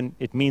valuation, then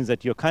it means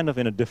that you're kind of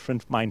in a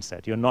different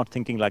mindset. You're not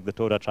thinking like the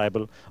Toda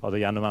tribal or the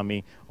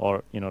Yanomami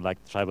or like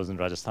the tribals in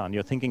Rajasthan.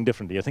 You're thinking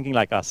differently. You're thinking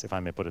like us, if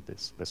I may put it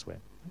this way.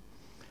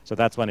 So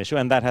that's one issue,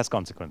 and that has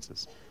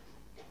consequences.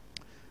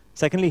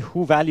 Secondly,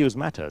 who values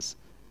matters.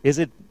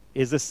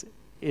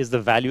 Is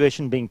the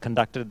valuation being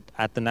conducted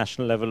at the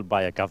national level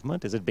by a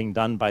government? Is it being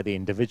done by the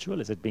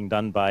individual? Is it being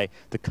done by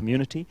the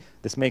community?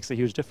 This makes a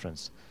huge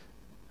difference.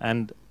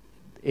 And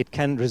it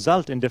can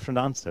result in different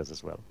answers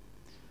as well.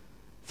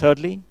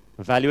 Thirdly,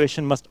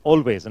 valuation must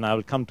always, and I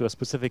will come to a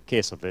specific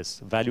case of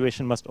this,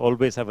 valuation must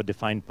always have a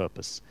defined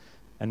purpose.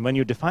 And when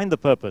you define the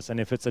purpose, and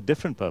if it's a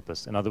different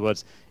purpose, in other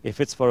words,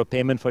 if it's for a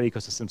payment for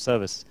ecosystem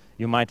service,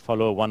 you might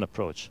follow one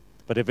approach.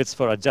 But if it's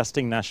for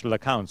adjusting national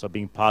accounts or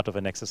being part of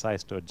an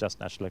exercise to adjust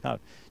national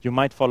account, you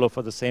might follow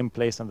for the same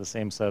place and the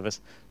same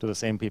service to the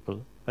same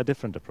people a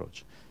different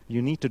approach.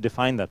 You need to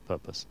define that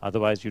purpose.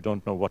 Otherwise, you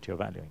don't know what you're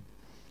valuing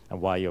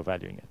and why you're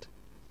valuing it.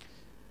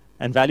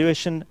 And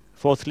valuation,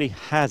 fourthly,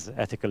 has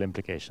ethical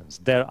implications.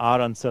 There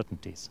are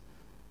uncertainties.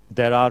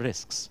 There are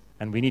risks.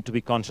 And we need to be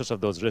conscious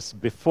of those risks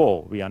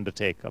before we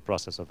undertake a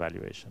process of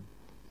valuation.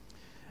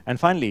 And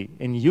finally,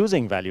 in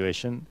using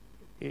valuation,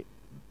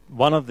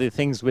 one of the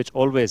things which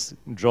always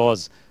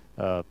draws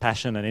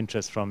passion and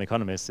interest from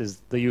economists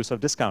is the use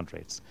of discount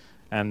rates.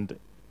 And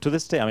to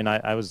this day, I mean,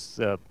 I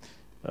was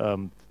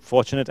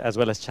fortunate as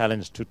well as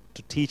challenged to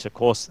teach a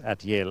course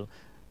at Yale.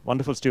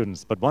 Wonderful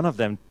students, but one of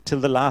them, till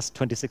the last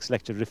 26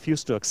 lecture,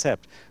 refused to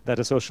accept that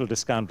a social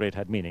discount rate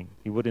had meaning.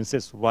 He would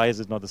insist, why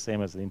is it not the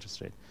same as the interest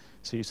rate?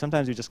 So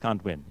sometimes you just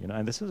can't win,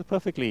 And this is a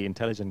perfectly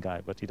intelligent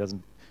guy, but he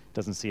doesn't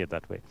see it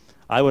that way.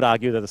 I would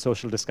argue that the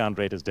social discount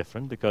rate is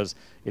different because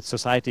it's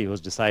society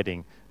who's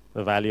deciding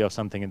the value of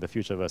something in the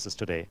future versus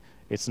today.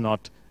 It's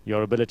not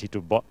your ability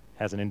to,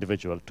 as an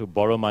individual, to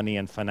borrow money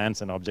and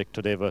finance an object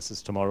today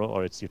versus tomorrow,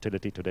 or its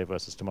utility today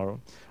versus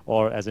tomorrow,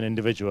 or as an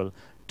individual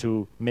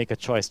to make a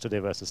choice today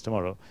versus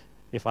tomorrow.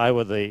 if I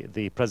were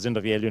the president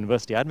of Yale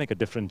University, I'd make a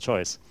different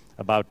choice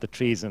about the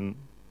trees and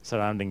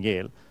surrounding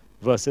Yale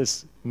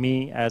versus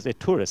me as a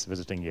tourist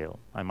visiting Yale.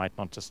 I might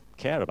not just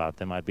care about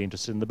them, I'd be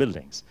interested in the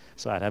buildings.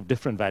 So I'd have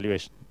different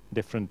valuation,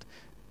 different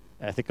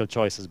ethical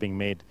choices being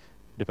made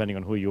depending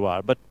on who you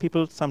are. But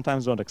people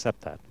sometimes don't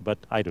accept that, but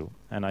I do.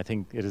 And I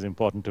think it is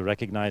important to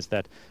recognize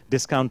that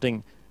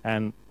discounting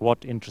and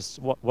what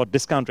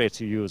discount rates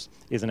you use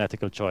is an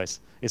ethical choice.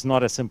 It's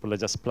not as simple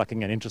as just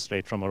plucking an interest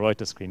rate from a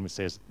Reuters screen which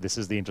says this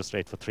is the interest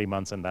rate for 3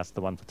 months and that's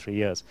the one for 3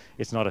 years.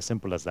 It's not as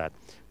simple as that.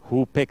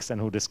 Who picks and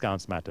who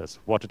discounts matters.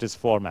 What it is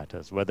for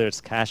matters. Whether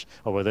it's cash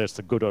or whether it's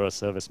a good or a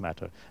service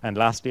matter. And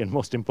lastly, and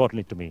most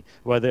importantly to me,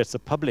 whether it's a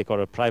public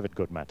or a private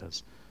good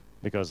matters,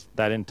 because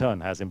that in turn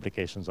has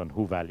implications on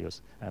who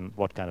values and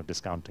what kind of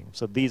discounting.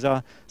 So these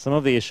are some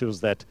of the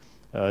issues that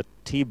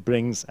T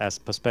brings as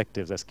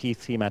perspectives, as key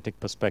thematic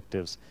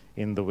perspectives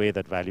in the way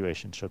that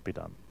valuation should be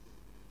done.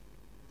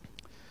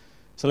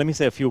 So let me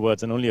say a few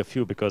words, and only a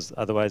few because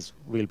otherwise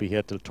we'll be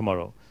here till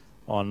tomorrow,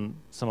 on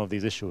some of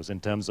these issues in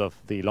terms of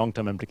the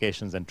long-term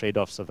implications and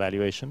trade-offs of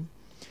valuation.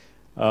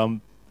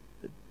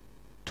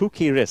 Two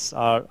key risks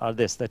are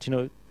this, that, you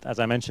know, as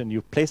I mentioned,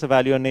 you place a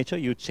value on nature,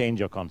 you change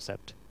your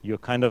concept. You're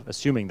kind of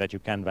assuming that you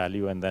can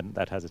value, and then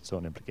that has its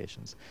own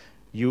implications.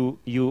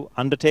 You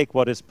undertake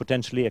what is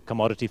potentially a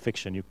commodity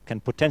fiction. You can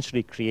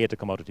potentially create a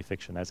commodity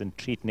fiction, as in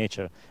treat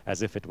nature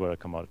as if it were a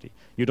commodity.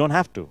 You don't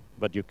have to,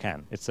 but you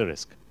can. It's a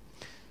risk.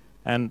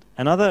 And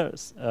another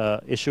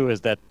issue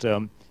is that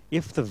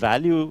if the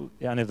value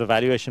and if the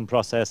valuation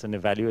process and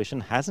evaluation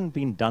hasn't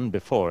been done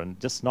before and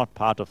just not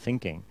part of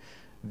thinking,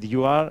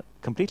 you are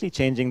completely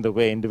changing the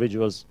way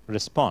individuals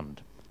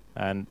respond.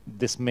 And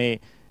this may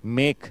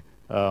make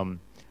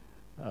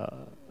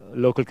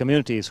local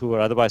communities who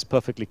are otherwise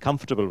perfectly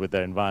comfortable with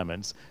their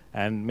environments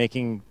and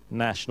making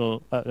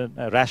rational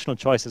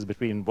choices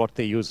between what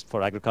they use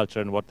for agriculture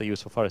and what they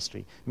use for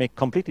forestry, make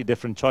completely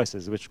different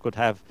choices which could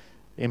have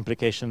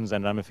implications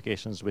and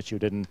ramifications which you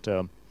didn't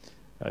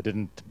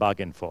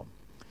bargain for.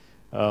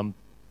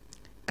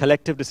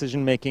 Collective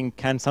decision making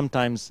can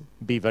sometimes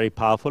be very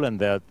powerful, and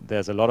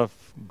there's a lot of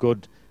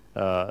good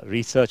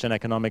research and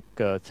economic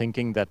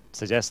thinking that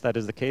suggests that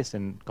is the case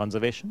in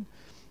conservation.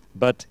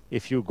 But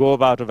if you go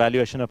about a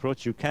valuation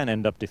approach, you can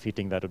end up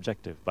defeating that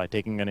objective by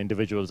taking an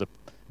individual's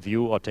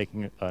view or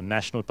taking a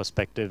national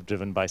perspective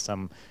driven by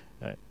some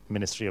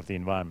Ministry of the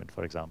Environment,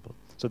 for example.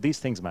 So these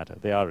things matter.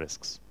 They are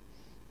risks.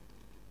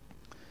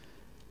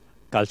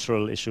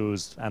 Cultural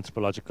issues,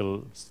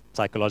 anthropological,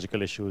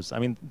 psychological issues. I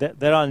mean,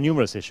 there are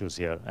numerous issues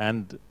here.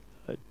 And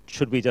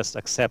should we just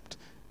accept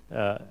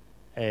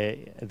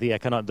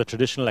the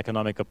traditional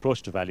economic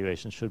approach to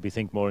valuation? Should we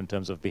think more in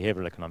terms of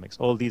behavioral economics?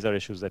 All these are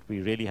issues that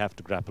we really have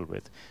to grapple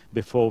with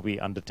before we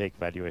undertake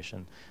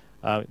valuation.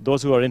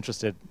 Those who are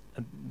interested,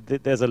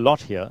 there's a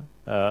lot here,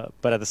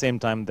 but at the same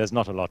time, there's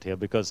not a lot here,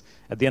 because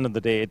at the end of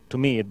the day, to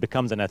me, it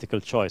becomes an ethical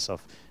choice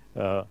of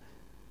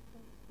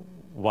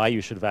why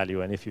you should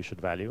value and if you should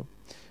value.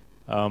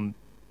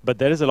 But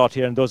there is a lot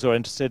here, and those who are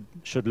interested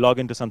should log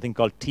into something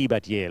called TEEB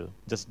at Yale.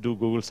 Just do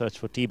Google search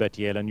for TEEB at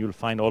Yale, and you'll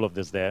find all of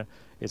this there.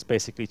 It's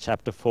basically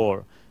chapter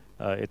 4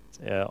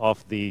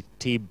 of the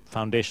TEEB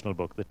foundational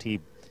book, the TEEB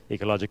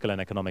Ecological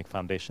and Economic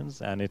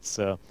Foundations, and it's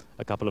a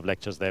couple of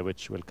lectures there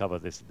which will cover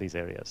these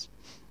areas.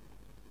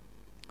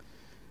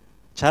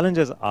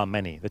 Challenges are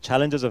many. The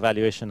challenges of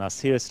valuation are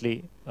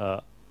seriously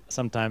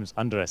sometimes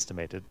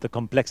underestimated. The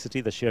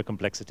complexity, the sheer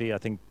complexity, I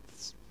think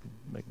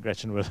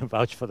Gretchen will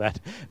vouch for that,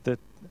 that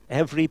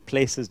every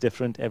place is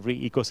different, every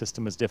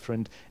ecosystem is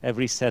different,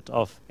 every set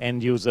of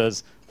end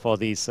users for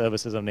these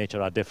services of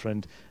nature are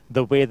different,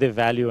 the way they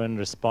value and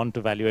respond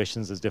to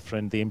valuations is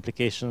different, the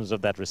implications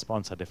of that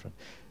response are different.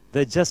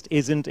 There just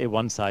isn't a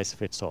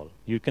one-size-fits-all.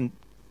 You can,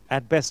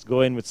 at best,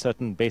 go in with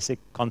certain basic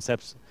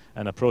concepts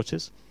and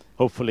approaches,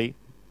 hopefully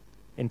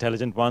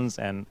intelligent ones,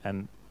 and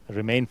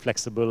remain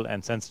flexible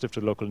and sensitive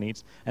to local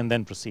needs, and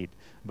then proceed.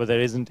 But there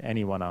isn't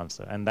any one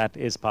answer, and that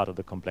is part of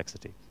the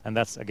complexity. And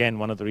that's, again,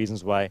 one of the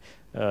reasons why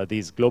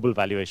these global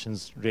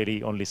valuations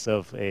really only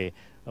serve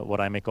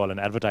what I may call an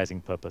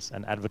advertising purpose,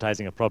 and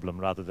advertising a problem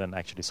rather than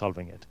actually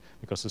solving it.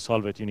 Because to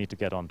solve it, you need to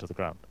get onto the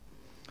ground.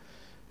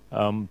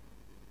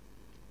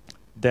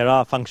 There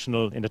are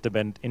functional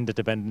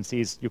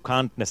interdependencies. You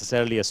can't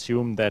necessarily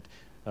assume that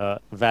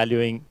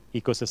valuing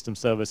ecosystem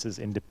services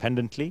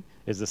independently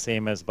is the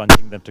same as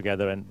bunching them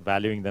together and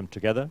valuing them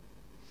together.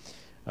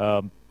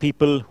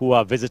 People who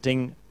are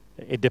visiting,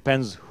 it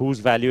depends who's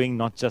valuing,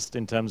 not just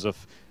in terms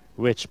of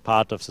which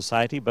part of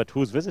society, but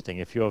who's visiting.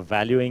 If you're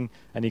valuing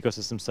an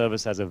ecosystem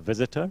service as a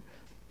visitor,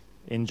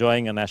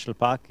 enjoying a national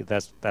park,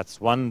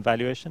 that's one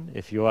valuation.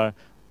 If you are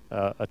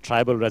a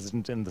tribal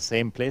resident in the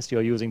same place,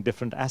 you're using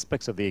different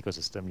aspects of the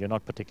ecosystem. You're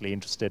not particularly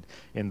interested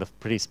in the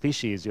pretty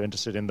species. You're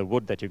interested in the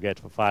wood that you get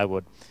for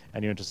firewood,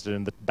 and you're interested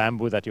in the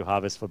bamboo that you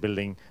harvest for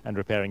building and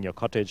repairing your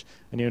cottage,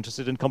 and you're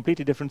interested in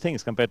completely different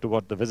things compared to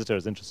what the visitor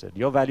is interested.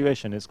 Your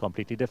valuation is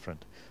completely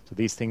different. So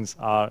these things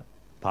are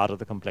part of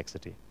the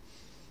complexity.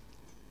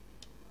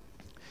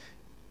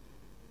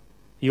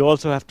 you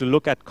also have to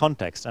look at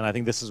context, and I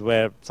think this is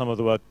where some of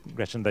the work,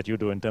 Gretchen, that you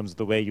do in terms of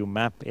the way you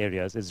map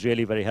areas is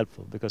really very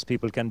helpful, because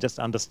people can just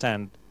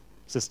understand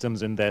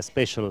systems in their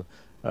spatial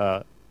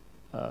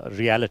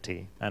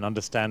reality and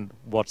understand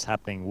what's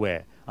happening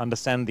where,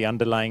 understand the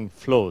underlying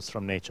flows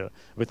from nature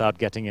without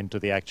getting into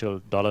the actual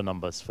dollar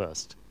numbers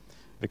first,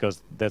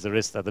 because there's a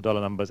risk that the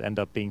dollar numbers end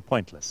up being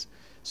pointless.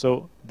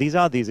 So these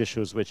are these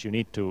issues which you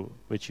need to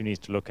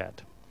look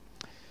at.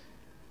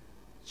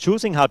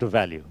 Choosing how to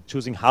value,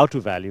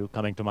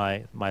 coming to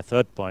my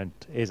third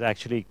point, is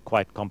actually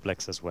quite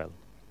complex as well.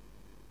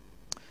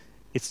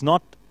 It's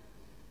not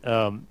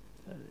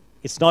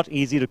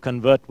easy to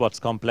convert what's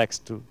complex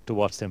to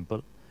what's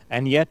simple.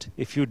 And yet,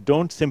 if you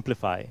don't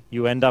simplify,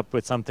 you end up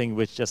with something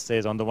which just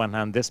says on the one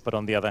hand this, but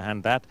on the other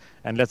hand that,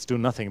 and let's do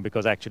nothing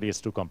because actually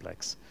it's too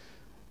complex.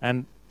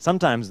 And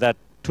sometimes that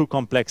too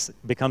complex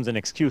becomes an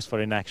excuse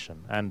for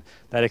inaction. And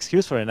that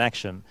excuse for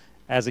inaction,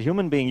 as a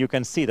human being, you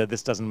can see that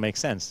this doesn't make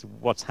sense.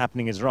 What's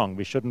happening is wrong.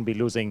 We shouldn't be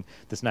losing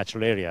this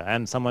natural area.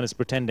 And someone is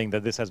pretending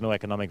that this has no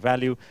economic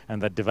value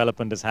and that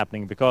development is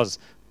happening because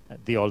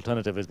the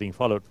alternative is being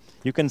followed.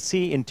 You can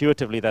see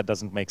intuitively that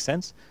doesn't make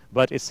sense,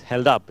 but it's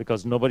held up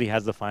because nobody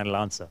has the final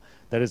answer.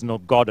 There is no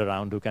God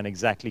around who can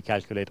exactly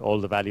calculate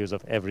all the values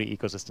of every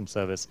ecosystem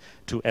service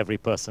to every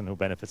person who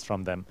benefits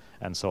from them,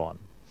 and so on.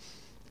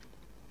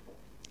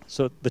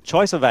 So the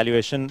choice of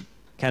valuation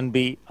can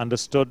be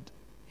understood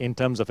in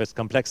terms of its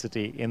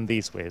complexity in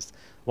these ways.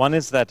 One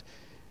is that,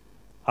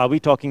 are we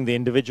talking the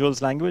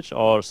individual's language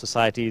or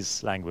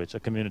society's language, a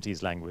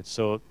community's language?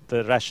 So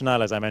the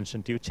rationale, as I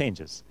mentioned to you,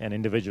 changes, and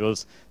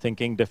individuals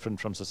thinking different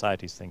from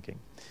society's thinking.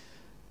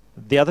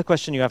 The other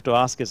question you have to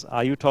ask is,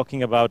 are you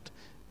talking about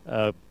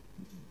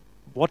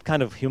what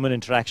kind of human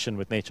interaction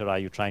with nature are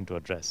you trying to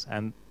address?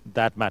 And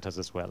that matters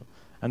as well.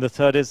 And the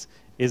third is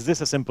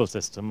this a simple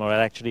system, or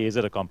actually is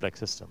it a complex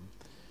system?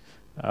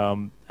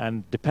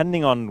 And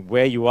depending on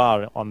where you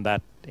are on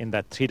that, in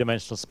that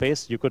three-dimensional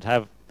space, you could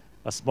have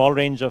a small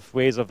range of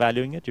ways of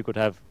valuing it. You could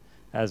have,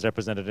 as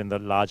represented in the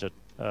larger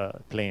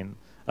plane,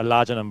 a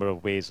larger number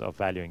of ways of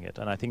valuing it.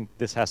 And I think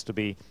this has to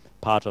be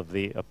part of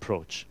the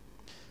approach.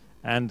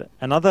 And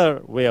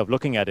another way of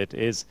looking at it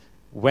is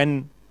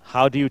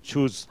how do you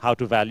choose how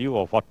to value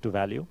or what to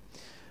value?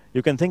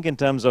 You can think in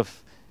terms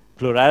of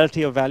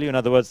plurality of value. In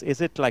other words,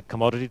 is it like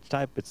commodity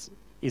type?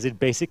 Is it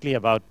basically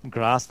about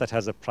grass that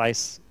has a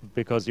price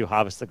because you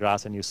harvest the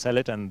grass and you sell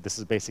it, and this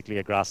is basically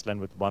a grassland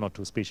with 1 or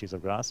 2 species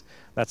of grass?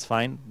 That's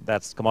fine.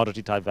 That's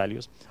commodity type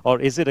values. Or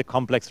is it a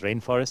complex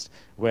rainforest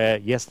where,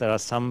 yes, there are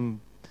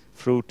some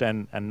fruit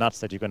and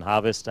nuts that you can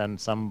harvest and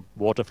some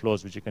water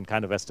flows which you can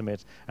kind of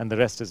estimate, and the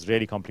rest is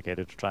really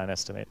complicated to try and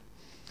estimate.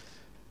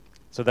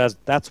 So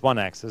that's one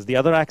axis. The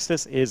other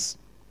axis is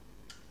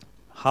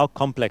how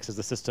complex is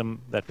the system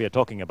that we are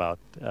talking about,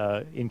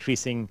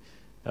 increasing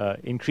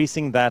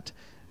that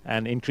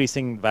and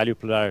increasing value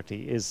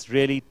plurality is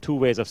really two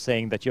ways of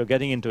saying that you're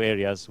getting into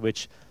areas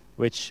which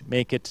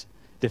make it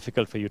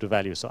difficult for you to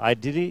value. So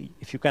ideally,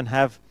 if you can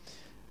have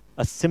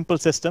a simple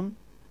system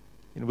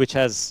in which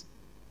has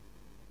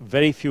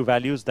very few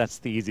values, that's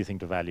the easy thing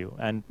to value.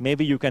 And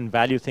maybe you can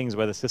value things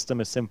where the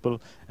system is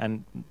simple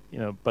and,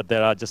 but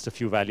there are just a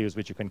few values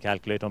which you can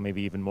calculate, or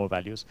maybe even more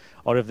values.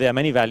 Or if there are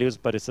many values,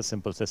 but it's a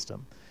simple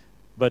system.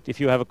 But if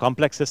you have a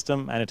complex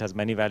system and it has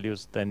many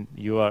values, then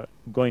you are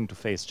going to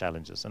face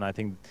challenges. And I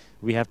think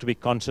we have to be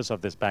conscious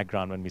of this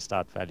background when we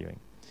start valuing.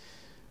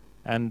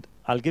 And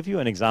I'll give you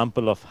an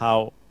example of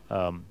how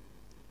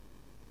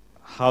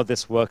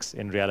this works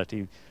in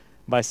reality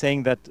by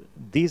saying that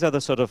these are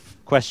the sort of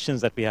questions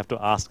that we have to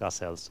ask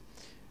ourselves.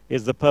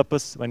 Is the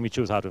purpose, when we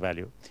choose how to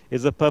value,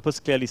 is the purpose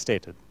clearly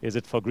stated? Is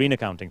it for green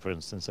accounting, for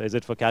instance? Or is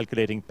it for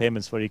calculating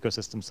payments for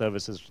ecosystem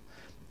services?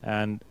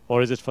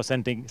 Or is it for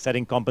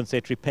setting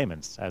compensatory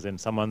payments, as in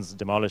someone's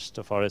demolished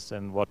a forest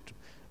and what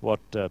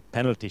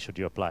penalty should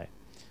you apply?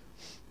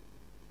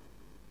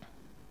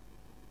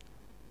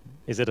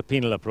 Is it a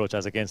penal approach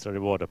as against a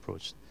reward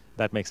approach?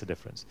 That makes a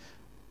difference.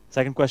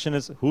 Second question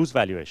is, whose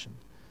valuation?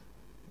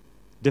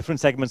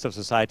 Different segments of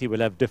society will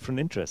have different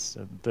interests.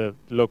 The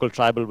local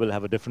tribal will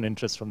have a different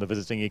interest from the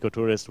visiting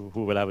ecotourist,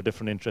 who will have a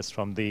different interest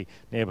from the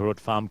neighborhood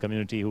farm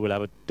community, who will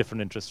have a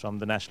different interest from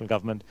the national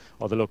government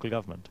or the local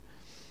government.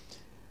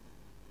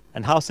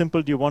 And how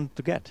simple do you want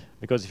to get?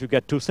 Because if you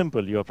get too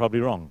simple, you are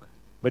probably wrong.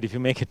 But if you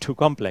make it too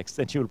complex,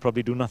 then you will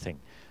probably do nothing.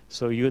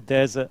 So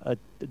there's a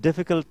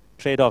difficult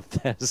trade-off.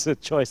 There's a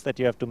choice that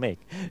you have to make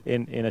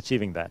in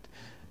achieving that.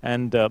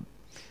 And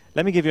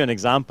let me give you an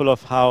example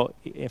of how,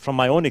 from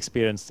my own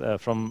experience,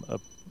 from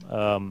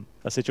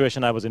a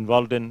situation I was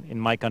involved in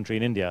my country,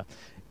 in India,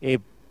 a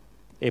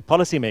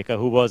policymaker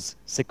who was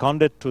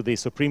seconded to the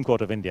Supreme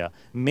Court of India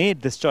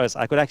made this choice.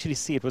 I could actually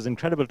see, it was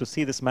incredible to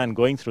see this man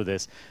going through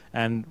this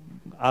and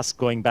us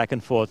going back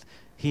and forth.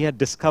 He had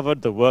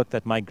discovered the work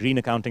that my green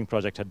accounting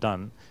project had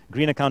done.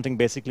 Green accounting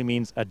basically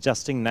means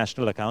adjusting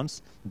national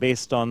accounts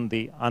based on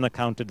the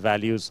unaccounted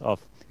values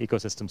of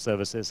ecosystem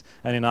services.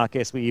 And in our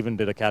case, we even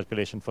did a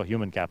calculation for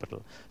human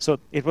capital. So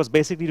it was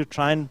basically to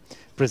try and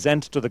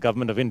present to the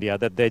government of India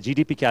that their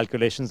GDP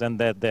calculations and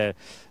their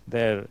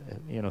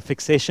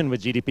fixation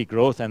with GDP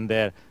growth and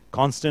their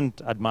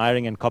constant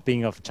admiring and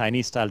copying of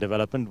Chinese-style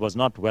development was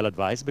not well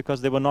advised because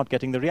they were not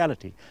getting the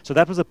reality. So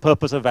that was the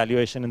purpose of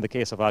valuation in the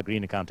case of our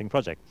green accounting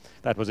project.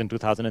 That was in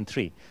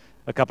 2003.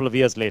 A couple of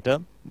years later,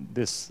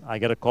 I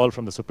get a call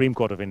from the Supreme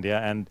Court of India,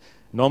 and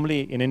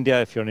normally in India,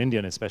 if you're an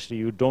Indian especially,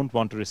 you don't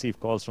want to receive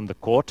calls from the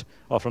court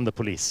or from the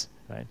police,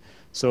 right?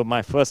 So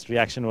my first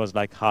reaction was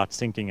like heart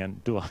sinking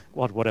and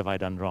what have I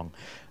done wrong?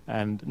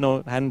 And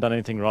no, I hadn't done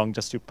anything wrong,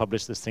 just to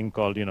publish this thing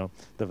called,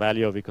 the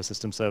value of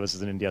ecosystem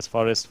services in India's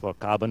forest for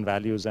carbon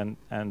values, and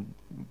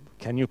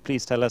can you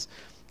please tell us,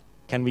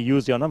 can we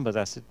use your numbers?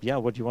 I said, yeah,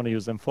 what do you want to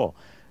use them for?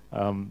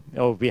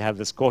 We have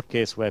this court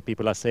case where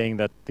people are saying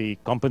that the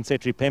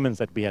compensatory payments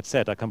that we had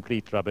set are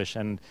complete rubbish,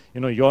 and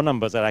your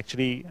numbers are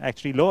actually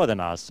lower than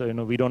ours. So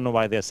we don't know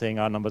why they're saying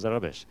our numbers are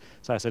rubbish.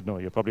 So I said, no,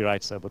 you're probably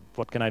right, sir, but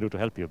what can I do to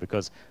help you?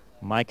 Because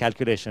my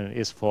calculation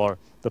is for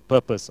the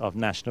purpose of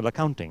national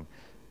accounting,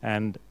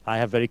 and I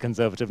have very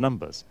conservative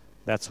numbers.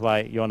 That's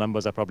why your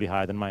numbers are probably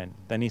higher than mine.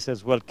 Then he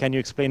says, well, can you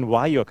explain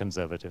why you're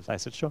conservative? I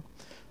said, sure.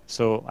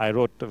 So I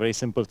wrote a very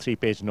simple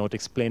 3-page note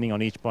explaining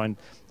on each point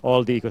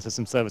all the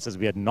ecosystem services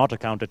we had not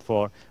accounted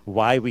for,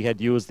 why we had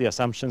used the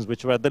assumptions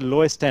which were at the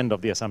lowest end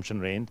of the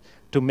assumption range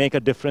to make a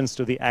difference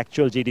to the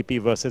actual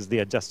GDP versus the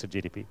adjusted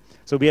GDP.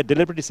 So we had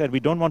deliberately said we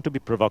don't want to be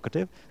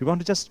provocative. We want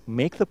to just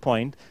make the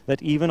point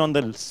that even on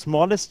the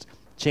smallest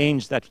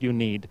change that you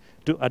need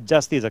to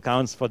adjust these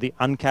accounts for the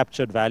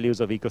uncaptured values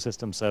of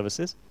ecosystem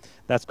services,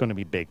 that's going to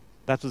be big.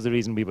 That was the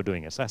reason we were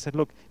doing it. So I said,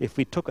 look, if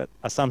we took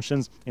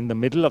assumptions in the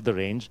middle of the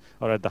range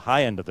or at the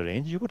high end of the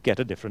range, you would get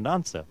a different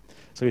answer.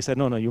 So he said,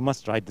 no, you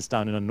must write this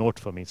down in a note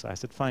for me. So I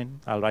said,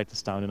 fine, I'll write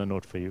this down in a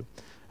note for you.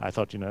 I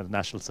thought,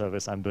 national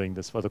service, I'm doing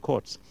this for the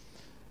courts.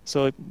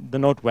 So the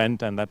note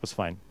went, and that was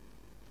fine.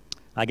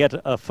 I get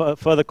a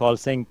further call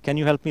saying, can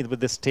you help me with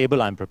this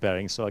table I'm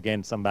preparing? So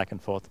again, some back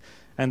and forth.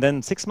 And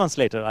then 6 months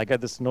later, I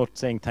get this note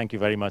saying, thank you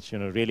very much,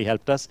 really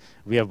helped us.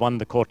 We have won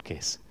the court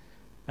case.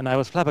 And I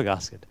was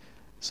flabbergasted.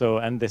 So,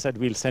 and they said,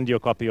 we'll send you a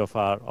copy of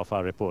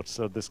our report.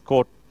 So this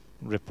court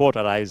report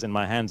arrives in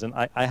my hands, and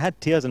I had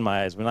tears in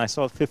my eyes when I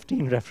saw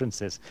 15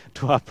 references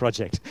to our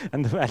project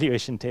and the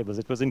valuation tables.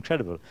 It was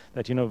incredible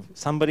that,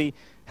 somebody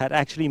had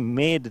actually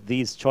made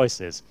these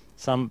choices.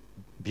 Some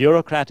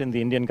bureaucrat in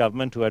the Indian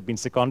government who had been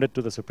seconded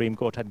to the Supreme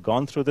Court had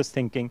gone through this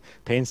thinking,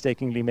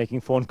 painstakingly making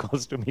phone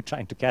calls to me,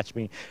 trying to catch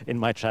me in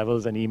my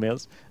travels and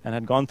emails, and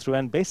had gone through,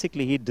 and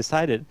basically he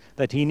decided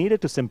that he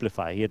needed to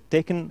simplify. He had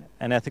taken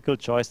an ethical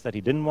choice that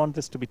he didn't want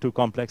this to be too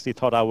complex. He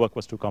thought our work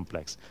was too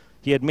complex.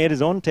 He had made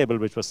his own table,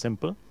 which was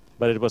simple,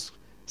 but it was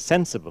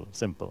sensible,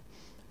 simple.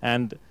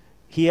 And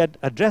he had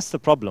addressed the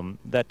problem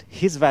that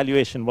his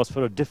valuation was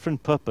for a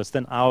different purpose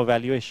than our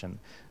valuation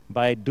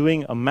by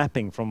doing a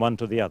mapping from one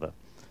to the other.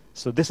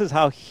 So this is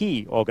how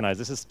he organized.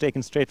 This is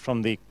taken straight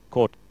from the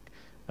court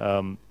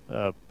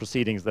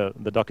proceedings, the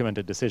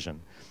documented decision.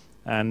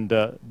 And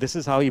this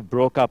is how he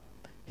broke up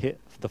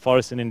the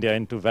forests in India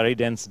into very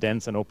dense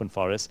and open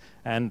forests.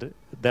 And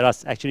there are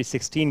actually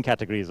 16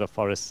 categories of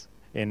forests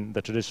in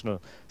the traditional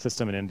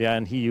system in India,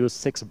 and he used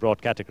 6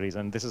 broad categories,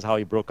 and this is how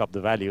he broke up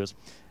the values.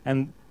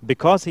 And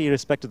because he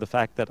respected the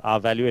fact that our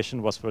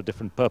valuation was for a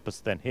different purpose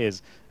than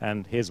his,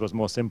 and his was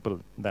more simple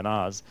than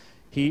ours,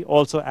 he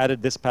also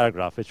added this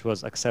paragraph, which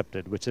was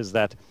accepted, which is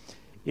that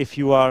if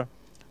you are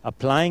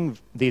applying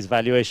these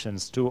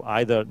valuations to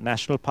either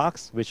national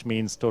parks, which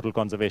means total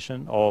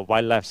conservation, or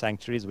wildlife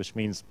sanctuaries, which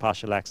means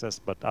partial access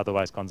but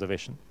otherwise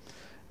conservation,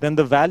 then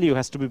the value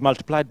has to be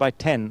multiplied by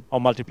 10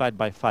 or multiplied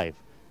by 5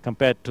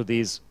 compared to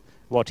these,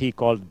 what he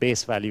called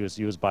base values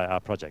used by our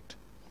project.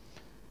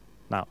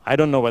 Now, I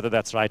don't know whether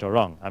that's right or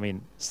wrong. I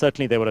mean,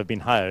 certainly they would have been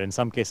higher. In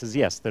some cases,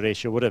 yes, the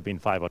ratio would have been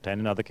 5 or 10.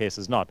 In other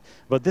cases, not.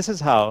 But this is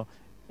how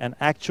an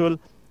actual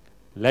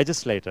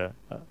legislator,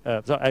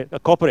 a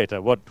corporator,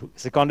 what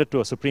seconded to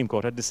a Supreme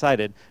Court, had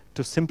decided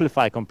to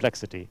simplify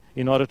complexity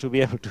in order to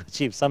be able to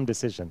achieve some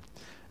decision.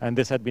 And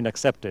this had been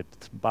accepted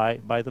by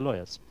the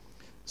lawyers.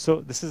 So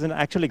this is an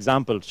actual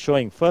example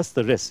showing first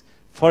the risk.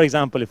 For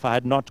example, if I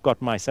had not got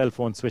my cell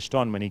phone switched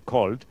on when he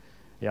called,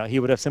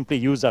 he would have simply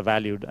used our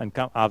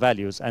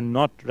values and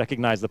not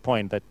recognized the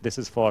point that this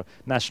is for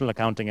national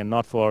accounting and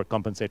not for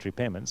compensatory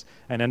payments,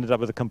 and ended up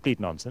with a complete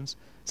nonsense.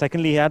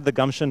 Secondly, he had the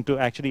gumption to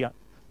actually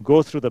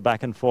go through the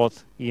back and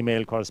forth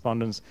email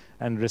correspondence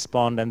and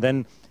respond, and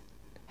then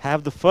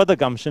have the further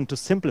gumption to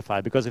simplify,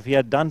 because if he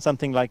had done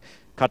something like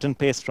cut and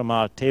paste from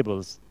our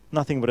tables,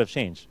 nothing would have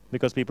changed,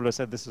 because people have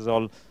said this is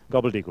all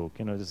gobbledygook,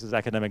 this is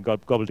academic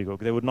gobbledygook.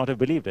 They would not have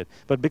believed it.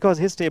 But because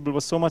his table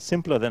was so much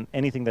simpler than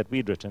anything that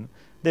we'd written,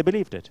 they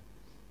believed it,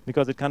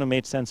 because it kind of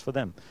made sense for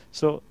them.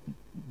 So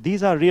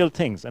these are real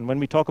things. And when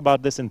we talk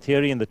about this in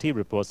theory in the T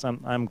reports,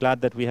 I'm glad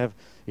that we have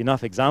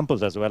enough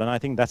examples as well. And I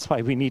think that's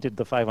why we needed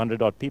the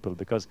 500 odd people,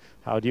 because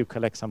how do you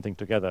collect something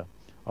together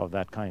of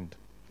that kind?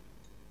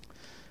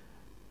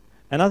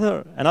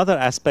 Another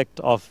aspect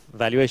of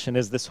valuation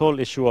is this whole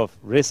issue of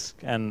risk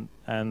and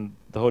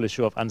the whole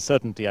issue of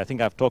uncertainty. I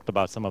think I've talked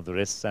about some of the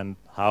risks and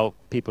how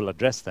people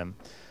address them.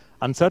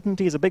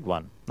 Uncertainty is a big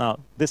one. Now,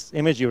 this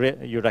image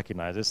you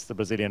recognize is the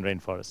Brazilian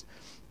rainforest,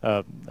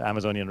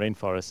 Amazonian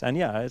rainforest, and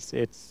yeah,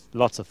 it's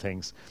lots of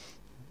things.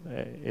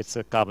 It's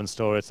a carbon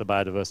store, it's a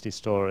biodiversity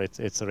store,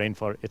 it's a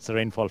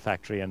rainfall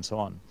factory, and so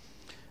on.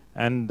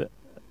 And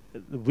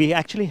we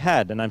actually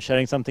had, and I'm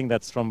sharing something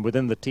that's from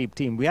within the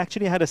team, we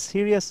actually had a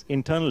serious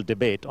internal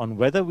debate on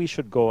whether we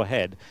should go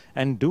ahead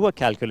and do a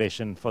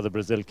calculation for the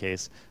Brazil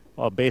case,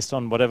 or based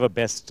on whatever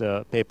best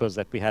papers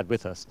that we had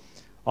with us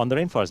on the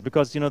rainforest,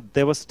 because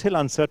there was still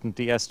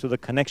uncertainty as to the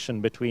connection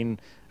between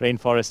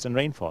rainforest and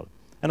rainfall.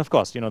 And of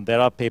course, there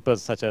are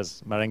papers such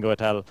as Marengo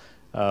et al.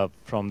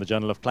 From the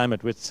Journal of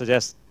Climate, which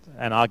suggest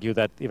and argue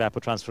that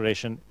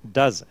evapotranspiration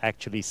does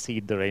actually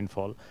seed the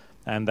rainfall,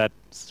 and that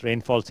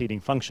rainfall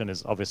seeding function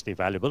is obviously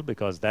valuable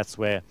because that's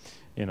where,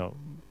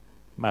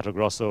 Mato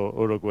Grosso,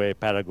 Uruguay,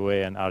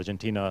 Paraguay, and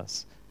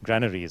Argentina's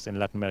granaries in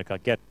Latin America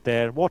get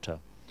their water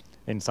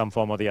in some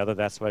form or the other.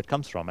 That's where it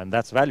comes from, and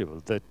that's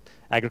valuable. The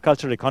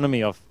agricultural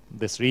economy of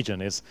this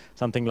region is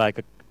something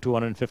like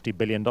 $250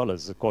 billion,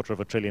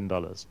 $250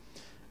 billion.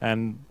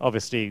 And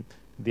obviously,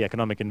 the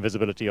economic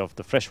invisibility of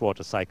the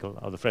freshwater cycle,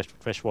 or the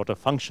freshwater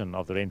function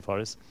of the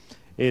rainforest,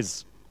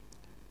 is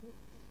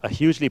a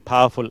hugely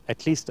powerful,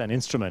 at least an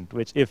instrument,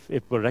 which if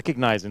it were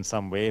recognized in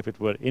some way, if it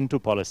were into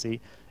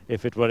policy,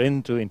 if it were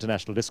into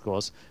international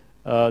discourse,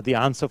 the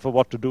answer for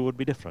what to do would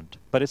be different.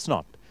 But it's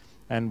not.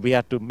 And we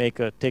had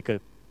to take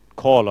a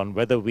call on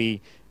whether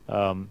we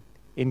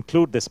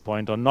include this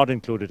point or not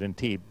include it in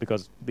TEEB,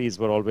 because these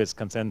were always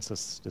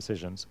consensus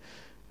decisions.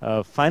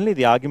 Finally,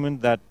 the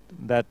argument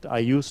that I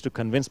used to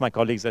convince my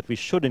colleagues that we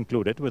should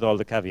include it with all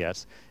the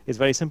caveats is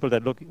very simple,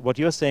 that look, what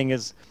you're saying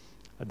is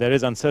there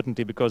is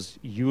uncertainty because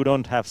you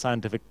don't have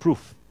scientific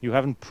proof. You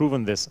haven't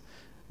proven this.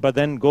 But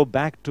then go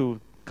back to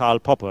Karl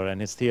Popper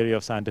and his theory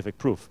of scientific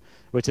proof,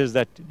 which is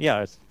that,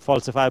 yeah, it's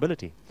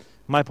falsifiability.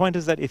 My point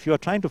is that if you are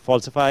trying to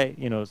falsify,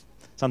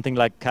 something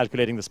like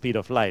calculating the speed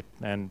of light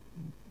and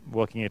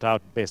working it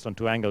out based on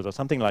two angles or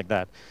something like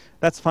that,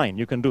 that's fine.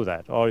 You can do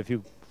that. Or if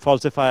you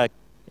falsify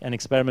an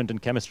experiment in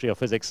chemistry or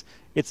physics,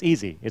 it's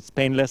easy. It's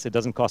painless. It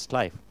doesn't cost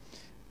life.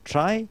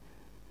 Try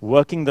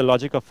working the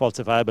logic of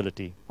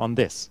falsifiability on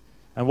this.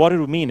 And what it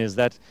would mean is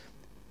that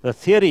the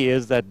theory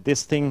is that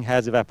this thing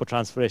has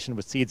evapotranspiration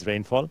which seeds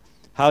rainfall.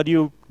 How do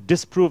you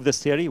disprove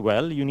this theory?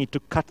 Well, you need to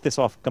cut this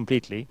off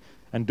completely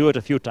and do it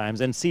a few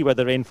times and see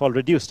whether rainfall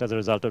reduced as a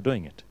result of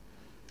doing it.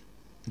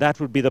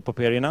 That would be the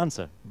Popperian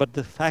answer. But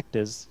the fact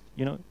is,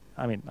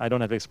 I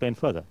don't have to explain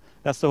further.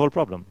 That's the whole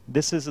problem.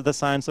 This is the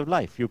science of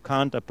life. You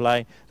can't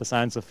apply the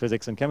science of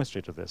physics and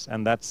chemistry to this,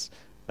 and that's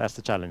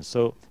the challenge.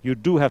 So you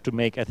do have to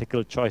make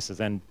ethical choices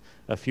and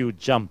a few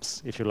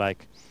jumps, if you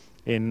like,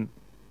 in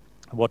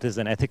what is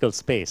an ethical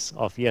space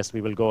of, yes,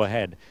 we will go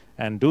ahead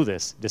and do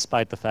this,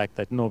 despite the fact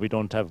that, no, we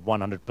don't have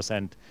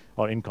 100%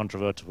 or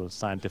incontrovertible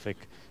scientific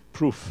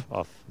proof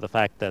of the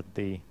fact that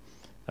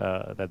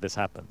that this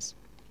happens.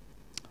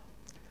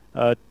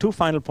 Two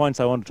final points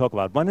I want to talk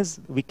about. One is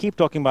we keep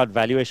talking about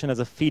valuation as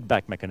a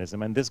feedback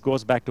mechanism, and this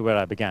goes back to where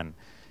I began.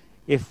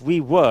 If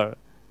we were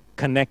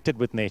connected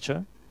with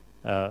nature,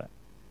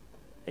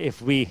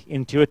 if we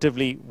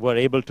intuitively were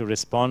able to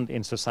respond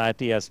in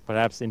society as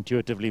perhaps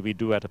intuitively we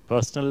do at a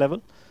personal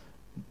level,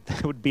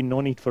 there would be no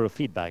need for a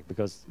feedback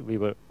because we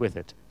were with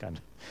it, kind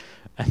of.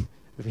 And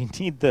we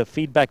need the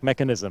feedback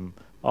mechanism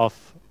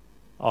of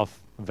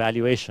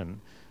valuation,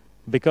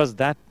 because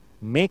that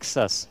makes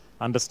us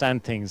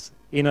understand things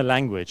in a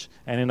language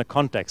and in a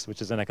context,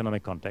 which is an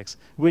economic context,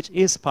 which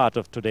is part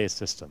of today's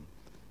system.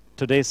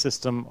 Today's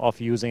system of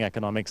using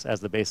economics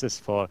as the basis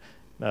for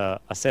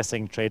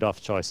assessing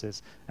trade-off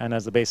choices and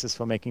as the basis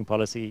for making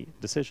policy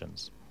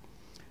decisions.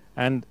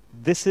 And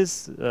this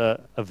is a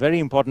very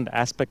important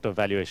aspect of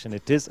valuation.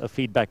 It is a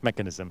feedback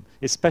mechanism,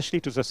 especially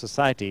to the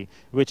society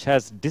which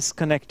has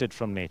disconnected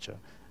from nature.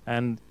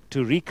 And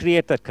to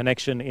recreate that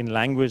connection in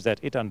language that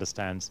it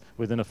understands,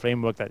 within a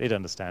framework that it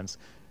understands,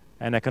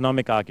 an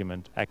economic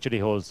argument actually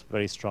holds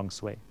very strong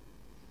sway.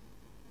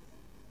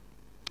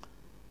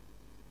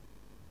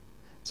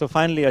 So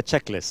finally, a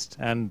checklist.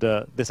 And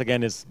this,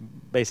 again, is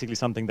basically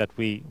something that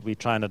we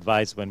try and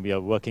advise when we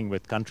are working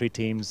with country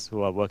teams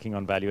who are working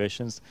on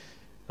valuations.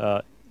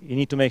 You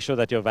need to make sure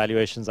that your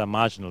valuations are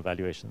marginal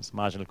valuations,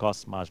 marginal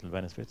costs, marginal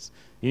benefits.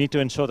 You need to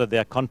ensure that they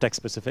are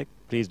context-specific.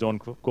 Please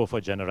don't go for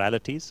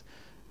generalities.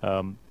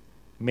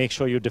 Make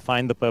sure you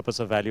define the purpose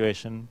of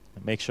valuation.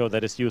 Make sure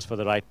that it's used for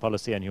the right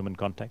policy and human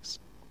context.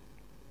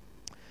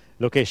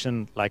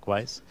 Location,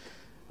 likewise.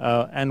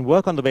 And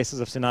work on the basis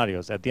of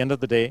scenarios. At the end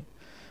of the day,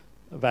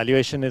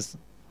 valuation is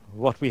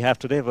what we have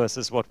today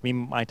versus what we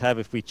might have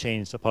if we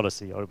changed a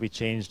policy, or if we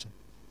changed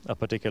a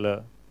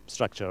particular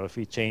structure, or if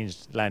we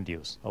changed land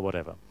use, or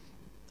whatever.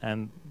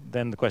 And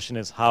then the question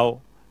is,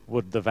 how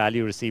would the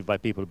value received by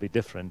people be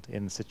different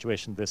in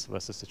situation this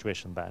versus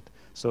situation that?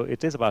 So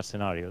it is about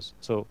scenarios.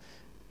 So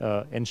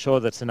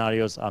ensure that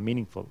scenarios are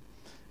meaningful.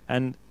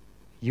 And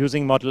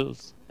using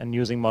models and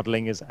using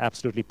modeling is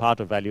absolutely part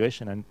of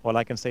valuation, and all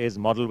I can say is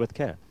model with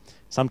care.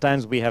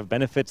 Sometimes we have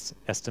benefits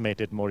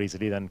estimated more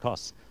easily than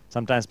costs.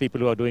 Sometimes people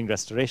who are doing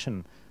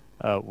restoration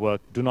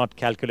work do not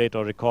calculate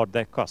or record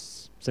their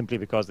costs simply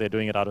because they're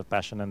doing it out of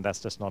passion and that's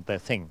just not their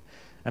thing.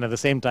 And at the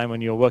same time,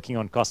 when you're working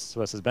on costs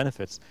versus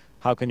benefits,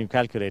 how can you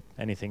calculate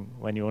anything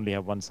when you only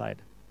have one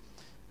side?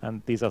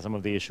 And these are some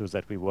of the issues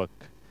that we work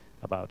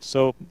about.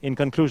 So in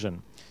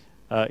conclusion,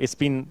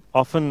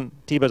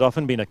 TEEB has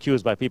often been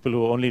accused by people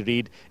who only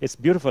read. It's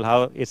beautiful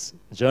how it's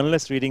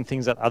journalists reading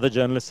things that other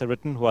journalists have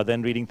written, who are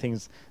then reading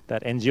things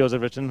that NGOs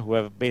have written, who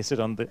have based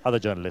it on the other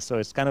journalists. So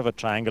it's kind of a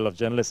triangle of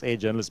journalist A,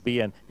 journalist B,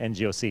 and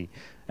NGO C.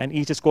 And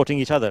each is quoting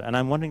each other. And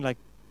I'm wondering, like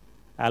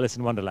Alice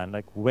in Wonderland,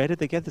 like, where did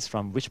they get this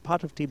from? Which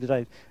part of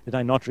TEEB did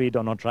I not read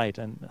or not write?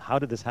 And how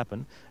did this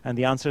happen? And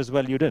the answer is,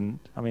 well, you didn't.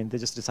 I mean, they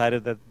just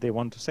decided that they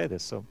want to say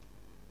this. So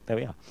there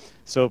we are.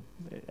 So,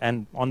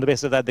 and on the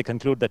basis of that, they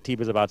conclude that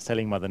TEEB is about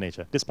selling Mother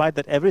Nature. Despite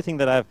that, everything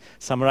that I've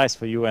summarized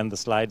for you and the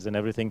slides and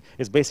everything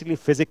is basically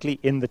physically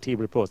in the TEEB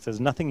reports. There's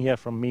nothing here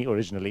from me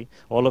originally.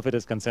 All of it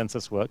is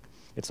consensus work.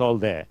 It's all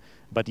there.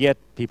 But yet,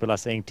 people are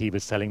saying TEEB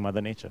is selling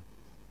Mother Nature.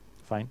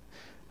 Fine.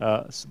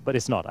 But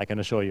it's not, I can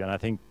assure you, and I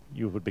think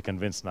you would be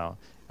convinced now.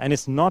 And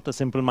it's not a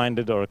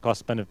simple-minded or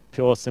a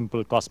pure,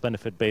 simple,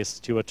 cost-benefit-based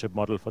stewardship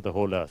model for the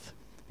whole Earth.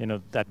 You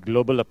know, that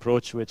global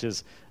approach, which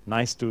is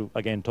nice to,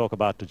 again, talk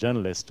about to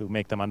journalists to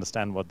make them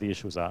understand what the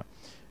issues are,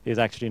 is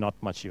actually not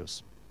much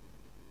use.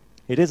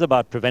 It is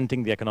about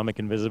preventing the economic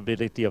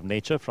invisibility of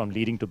nature from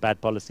leading to bad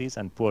policies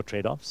and poor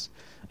trade-offs.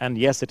 And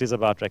yes, it is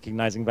about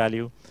recognizing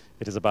value.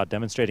 It is about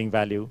demonstrating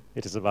value.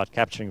 It is about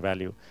capturing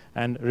value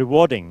and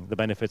rewarding the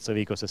benefits of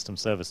ecosystem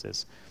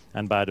services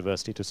and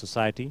biodiversity to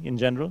society in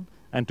general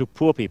and to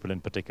poor people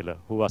in particular,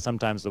 who are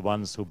sometimes the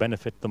ones who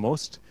benefit the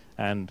most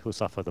and who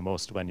suffer the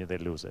most when they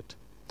lose it.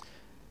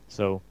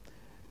 So,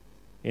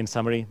 in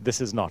summary, this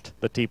is not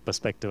the TEEB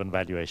perspective on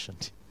valuation.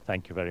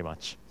 Thank you very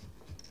much.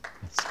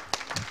 Yes.